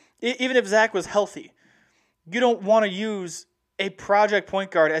say, even if Zach was healthy, you don't want to use a project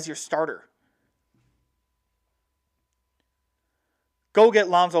point guard as your starter. Go get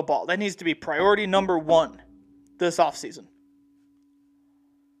Lonzo Ball. That needs to be priority number 1 this offseason.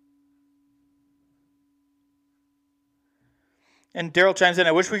 And Daryl chimes in,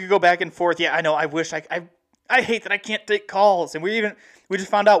 I wish we could go back and forth. Yeah, I know. I wish. I hate that I can't take calls. And we just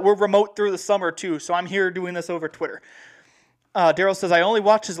found out we're remote through the summer too. So I'm here doing this over Twitter. Daryl says, I only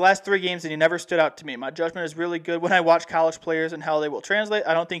watched his last 3 games and he never stood out to me. My judgment is really good when I watch college players and how they will translate.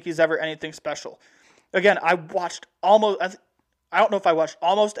 I don't think he's ever anything special. Again, I watched I don't know if I watched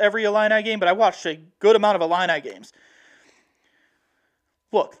almost every Illini game, but I watched a good amount of Illini games.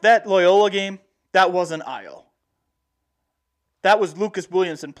 Look, that Loyola game, that wasn't Io. That was Lucas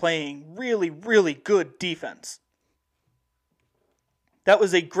Williamson playing really, really good defense. That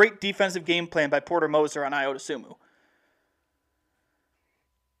was a great defensive game plan by Porter Moser on Io DeSumo.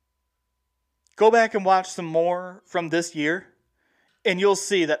 Go back and watch some more from this year, and you'll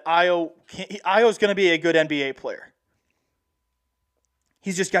see that Io's going to be a good NBA player.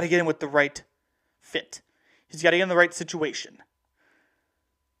 He's just got to get in with the right fit. He's got to get in the right situation.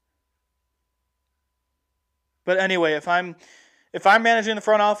 But anyway, if I'm managing the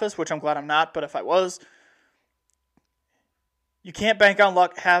front office, which I'm glad I'm not, but if I was, you can't bank on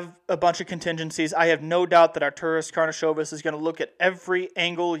luck, have a bunch of contingencies. I have no doubt that Arturas Karnisovas is going to look at every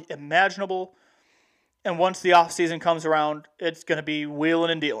angle imaginable, and once the offseason comes around, it's going to be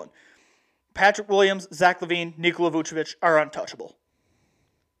wheeling and dealing. Patrick Williams, Zach LaVine, Nikola Vucevic are untouchable.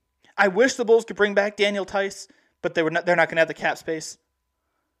 I wish the Bulls could bring back Daniel Tice, but they're not going to have the cap space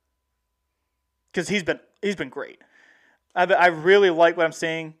because he's been great. I really like what I'm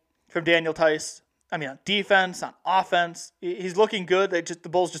seeing from Daniel Tice. I mean, on defense, on offense, he's looking good. The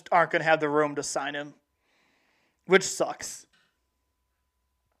Bulls just aren't going to have the room to sign him, which sucks.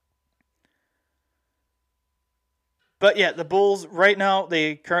 But yeah, the Bulls right now,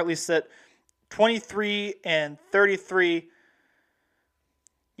 they currently sit 23-33.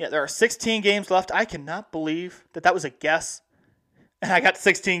 Yeah, there are 16 games left. I cannot believe that was a guess. And I got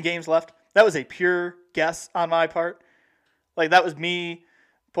 16 games left. That was a pure guess on my part. Like, that was me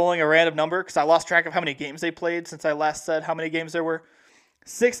pulling a random number because I lost track of how many games they played since I last said how many games there were.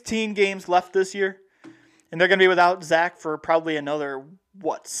 16 games left this year. And they're going to be without Zach for probably another,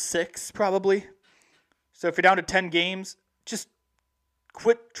 6 probably. So if you're down to 10 games, just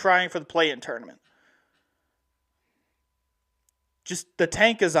quit trying for the play-in tournament. Just the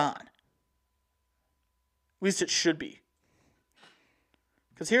tank is on. At least it should be.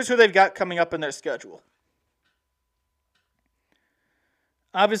 Because here's who they've got coming up in their schedule.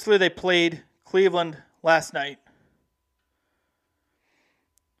 Obviously, they played Cleveland last night.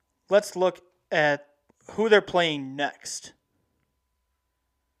 Let's look at who they're playing next.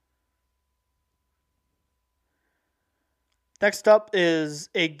 Next up is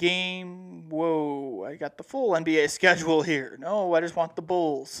a game. Whoa, I got the full NBA schedule here. No, I just want the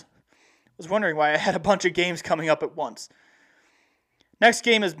Bulls. I was wondering why I had a bunch of games coming up at once. Next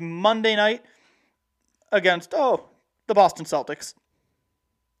game is Monday night against, the Boston Celtics.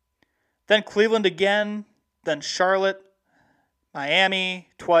 Then Cleveland again, then Charlotte, Miami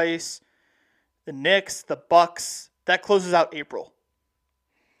twice, the Knicks, the Bucks. That closes out April.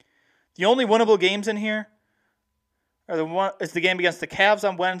 The only winnable games in here is the game against the Cavs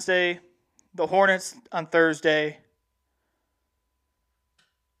on Wednesday, the Hornets on Thursday,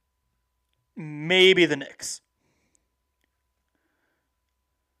 maybe the Knicks.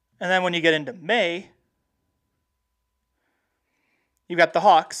 And then when you get into May, you've got the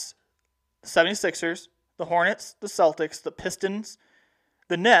Hawks, the 76ers, the Hornets, the Celtics, the Pistons,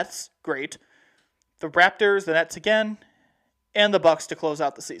 the Nets, great, the Raptors, the Nets again, and the Bucks to close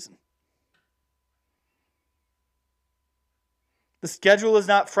out the season. The schedule is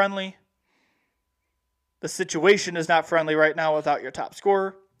not friendly. The situation is not friendly right now without your top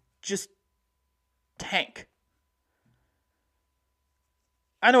scorer. Just tank.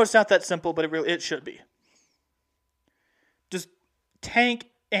 I know it's not that simple, but it should be. Just tank,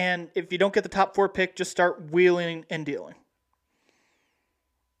 and if you don't get the top 4 pick, just start wheeling and dealing.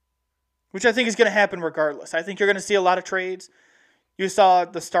 which I think is going to happen regardless. I think you're going to see a lot of trades. You saw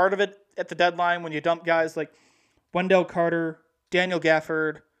the start of it at the deadline when you dumped guys like Wendell Carter, Daniel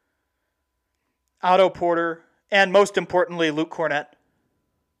Gafford, Otto Porter, and most importantly, Luke Cornett.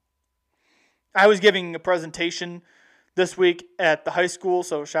 I was giving a presentation this week at the high school,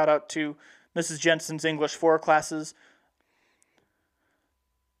 so shout out to Mrs. Jensen's English 4 classes.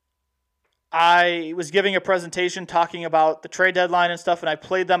 I was giving a presentation talking about the trade deadline and stuff, and I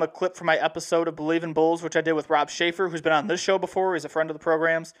played them a clip from my episode of Believe in Bulls, which I did with Rob Schaefer, who's been on this show before. He's a friend of the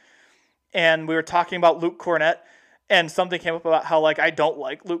program's. And we were talking about Luke Cornett, and something came up about how I don't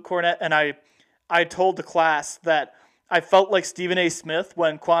like Luke Cornett, and I told the class that I felt like Stephen A. Smith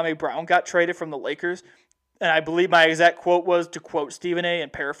when Kwame Brown got traded from the Lakers, and I believe my exact quote was, to quote Stephen A.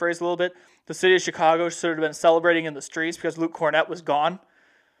 and paraphrase a little bit, the city of Chicago should have been celebrating in the streets because Luke Cornett was gone.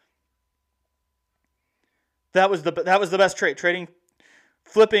 That was the best trade,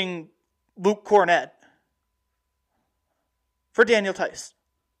 flipping Luke Cornett for Daniel Tice.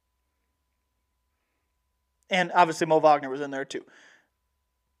 And obviously Mo Wagner was in there too.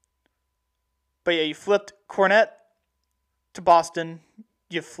 But yeah, you flipped Cornett to Boston,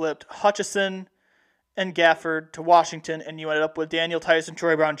 you flipped Hutchison and Gafford to Washington, and you ended up with Daniel Tice and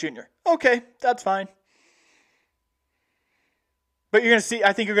Troy Brown Jr. Okay, that's fine. But I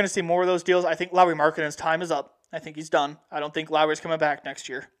think you're going to see more of those deals. I think Lauri Markkanen's time is up. I think he's done. I don't think Lauri's coming back next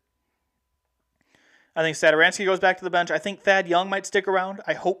year. I think Satoransky goes back to the bench. I think Thad Young might stick around.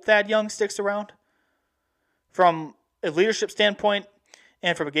 I hope Thad Young sticks around from a leadership standpoint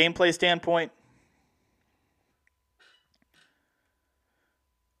and from a gameplay standpoint.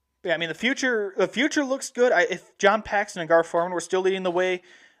 Yeah, I mean, the future looks good. If John Paxson and Gar Forman were still leading the way,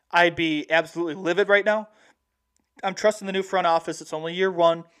 I'd be absolutely livid right now. I'm trusting the new front office. It's only year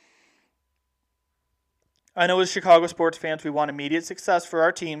one. I know as Chicago sports fans, we want immediate success for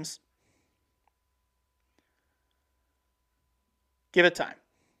our teams. Give it time.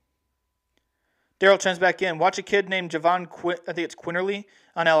 Daryl Chen's back in. Watch a kid named Javon I think it's Quinterly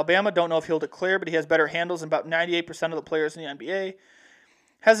on Alabama. Don't know if he'll declare, but he has better handles than about 98% of the players in the NBA.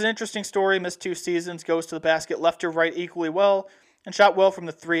 Has an interesting story. Missed 2 seasons. Goes to the basket left or right equally well. And shot well from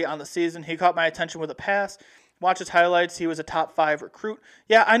the 3 on the season. He caught my attention with a pass. Watch his highlights. He was a top 5 recruit.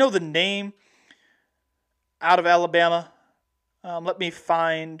 Yeah, I know the name out of Alabama. Let me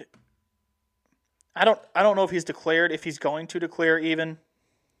find. I don't know if he's declared, if he's going to declare even.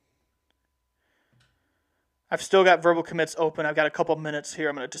 I've still got verbal commits open. I've got a couple minutes here.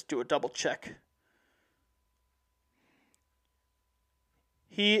 I'm going to just do a double check.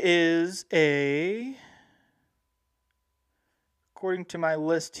 He is according to my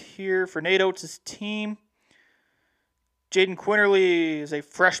list here for Nate Oates' team, Jaden Quinterly is a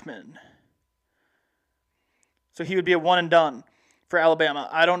freshman. So he would be a one and done for Alabama.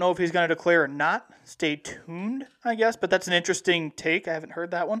 I don't know if he's going to declare or not. Stay tuned, I guess, but that's an interesting take. I haven't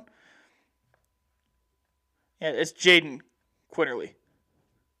heard that one. Yeah, it's Jaden Quinterly.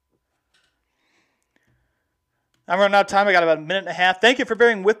 I'm running out of time. I got about a minute and a half. Thank you for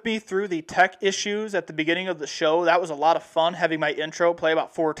bearing with me through the tech issues at the beginning of the show. That was a lot of fun having my intro play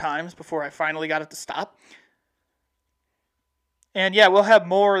about 4 times before I finally got it to stop. And yeah, we'll have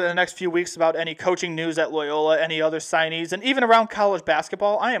more in the next few weeks about any coaching news at Loyola, any other signees, and even around college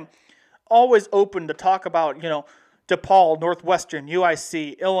basketball. I am always open to talk about, DePaul, Northwestern,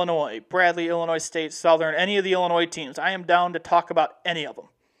 UIC, Illinois, Bradley, Illinois State, Southern, any of the Illinois teams. I am down to talk about any of them.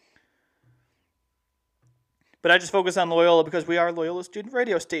 But I just focus on Loyola because we are Loyola student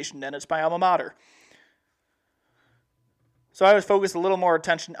radio station, and it's my alma mater. So I always focus a little more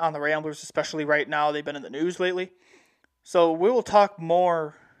attention on the Ramblers, especially right now. They've been in the news lately. So we will talk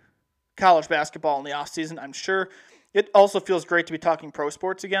more college basketball in the offseason, I'm sure. It also feels great to be talking pro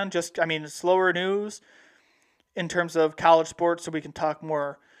sports again. Slower news in terms of college sports, so we can talk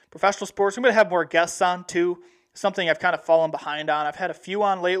more professional sports. I'm going to have more guests on, too. Something I've kind of fallen behind on. I've had a few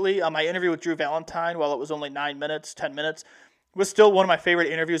on lately. My interview with Drew Valentine, while it was only 9 minutes, 10 minutes, was still one of my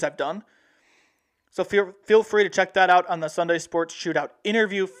favorite interviews I've done. So feel free to check that out on the Sunday Sports Shootout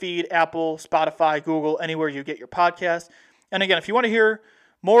interview feed, Apple, Spotify, Google, anywhere you get your podcast. And again, if you want to hear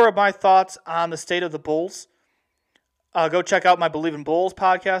more of my thoughts on the state of the Bulls, go check out my Believe in Bulls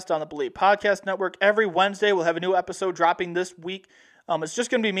podcast on the Believe Podcast Network. Every Wednesday, we'll have a new episode dropping this week. It's just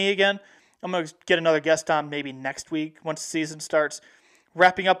going to be me again. I'm going to get another guest on maybe next week once the season starts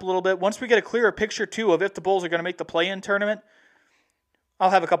wrapping up a little bit. Once we get a clearer picture, too, of if the Bulls are going to make the play-in tournament, I'll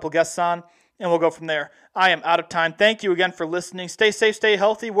have a couple guests on, and we'll go from there. I am out of time. Thank you again for listening. Stay safe, stay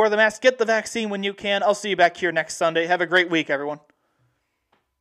healthy, wear the mask, get the vaccine when you can. I'll see you back here next Sunday. Have a great week, everyone.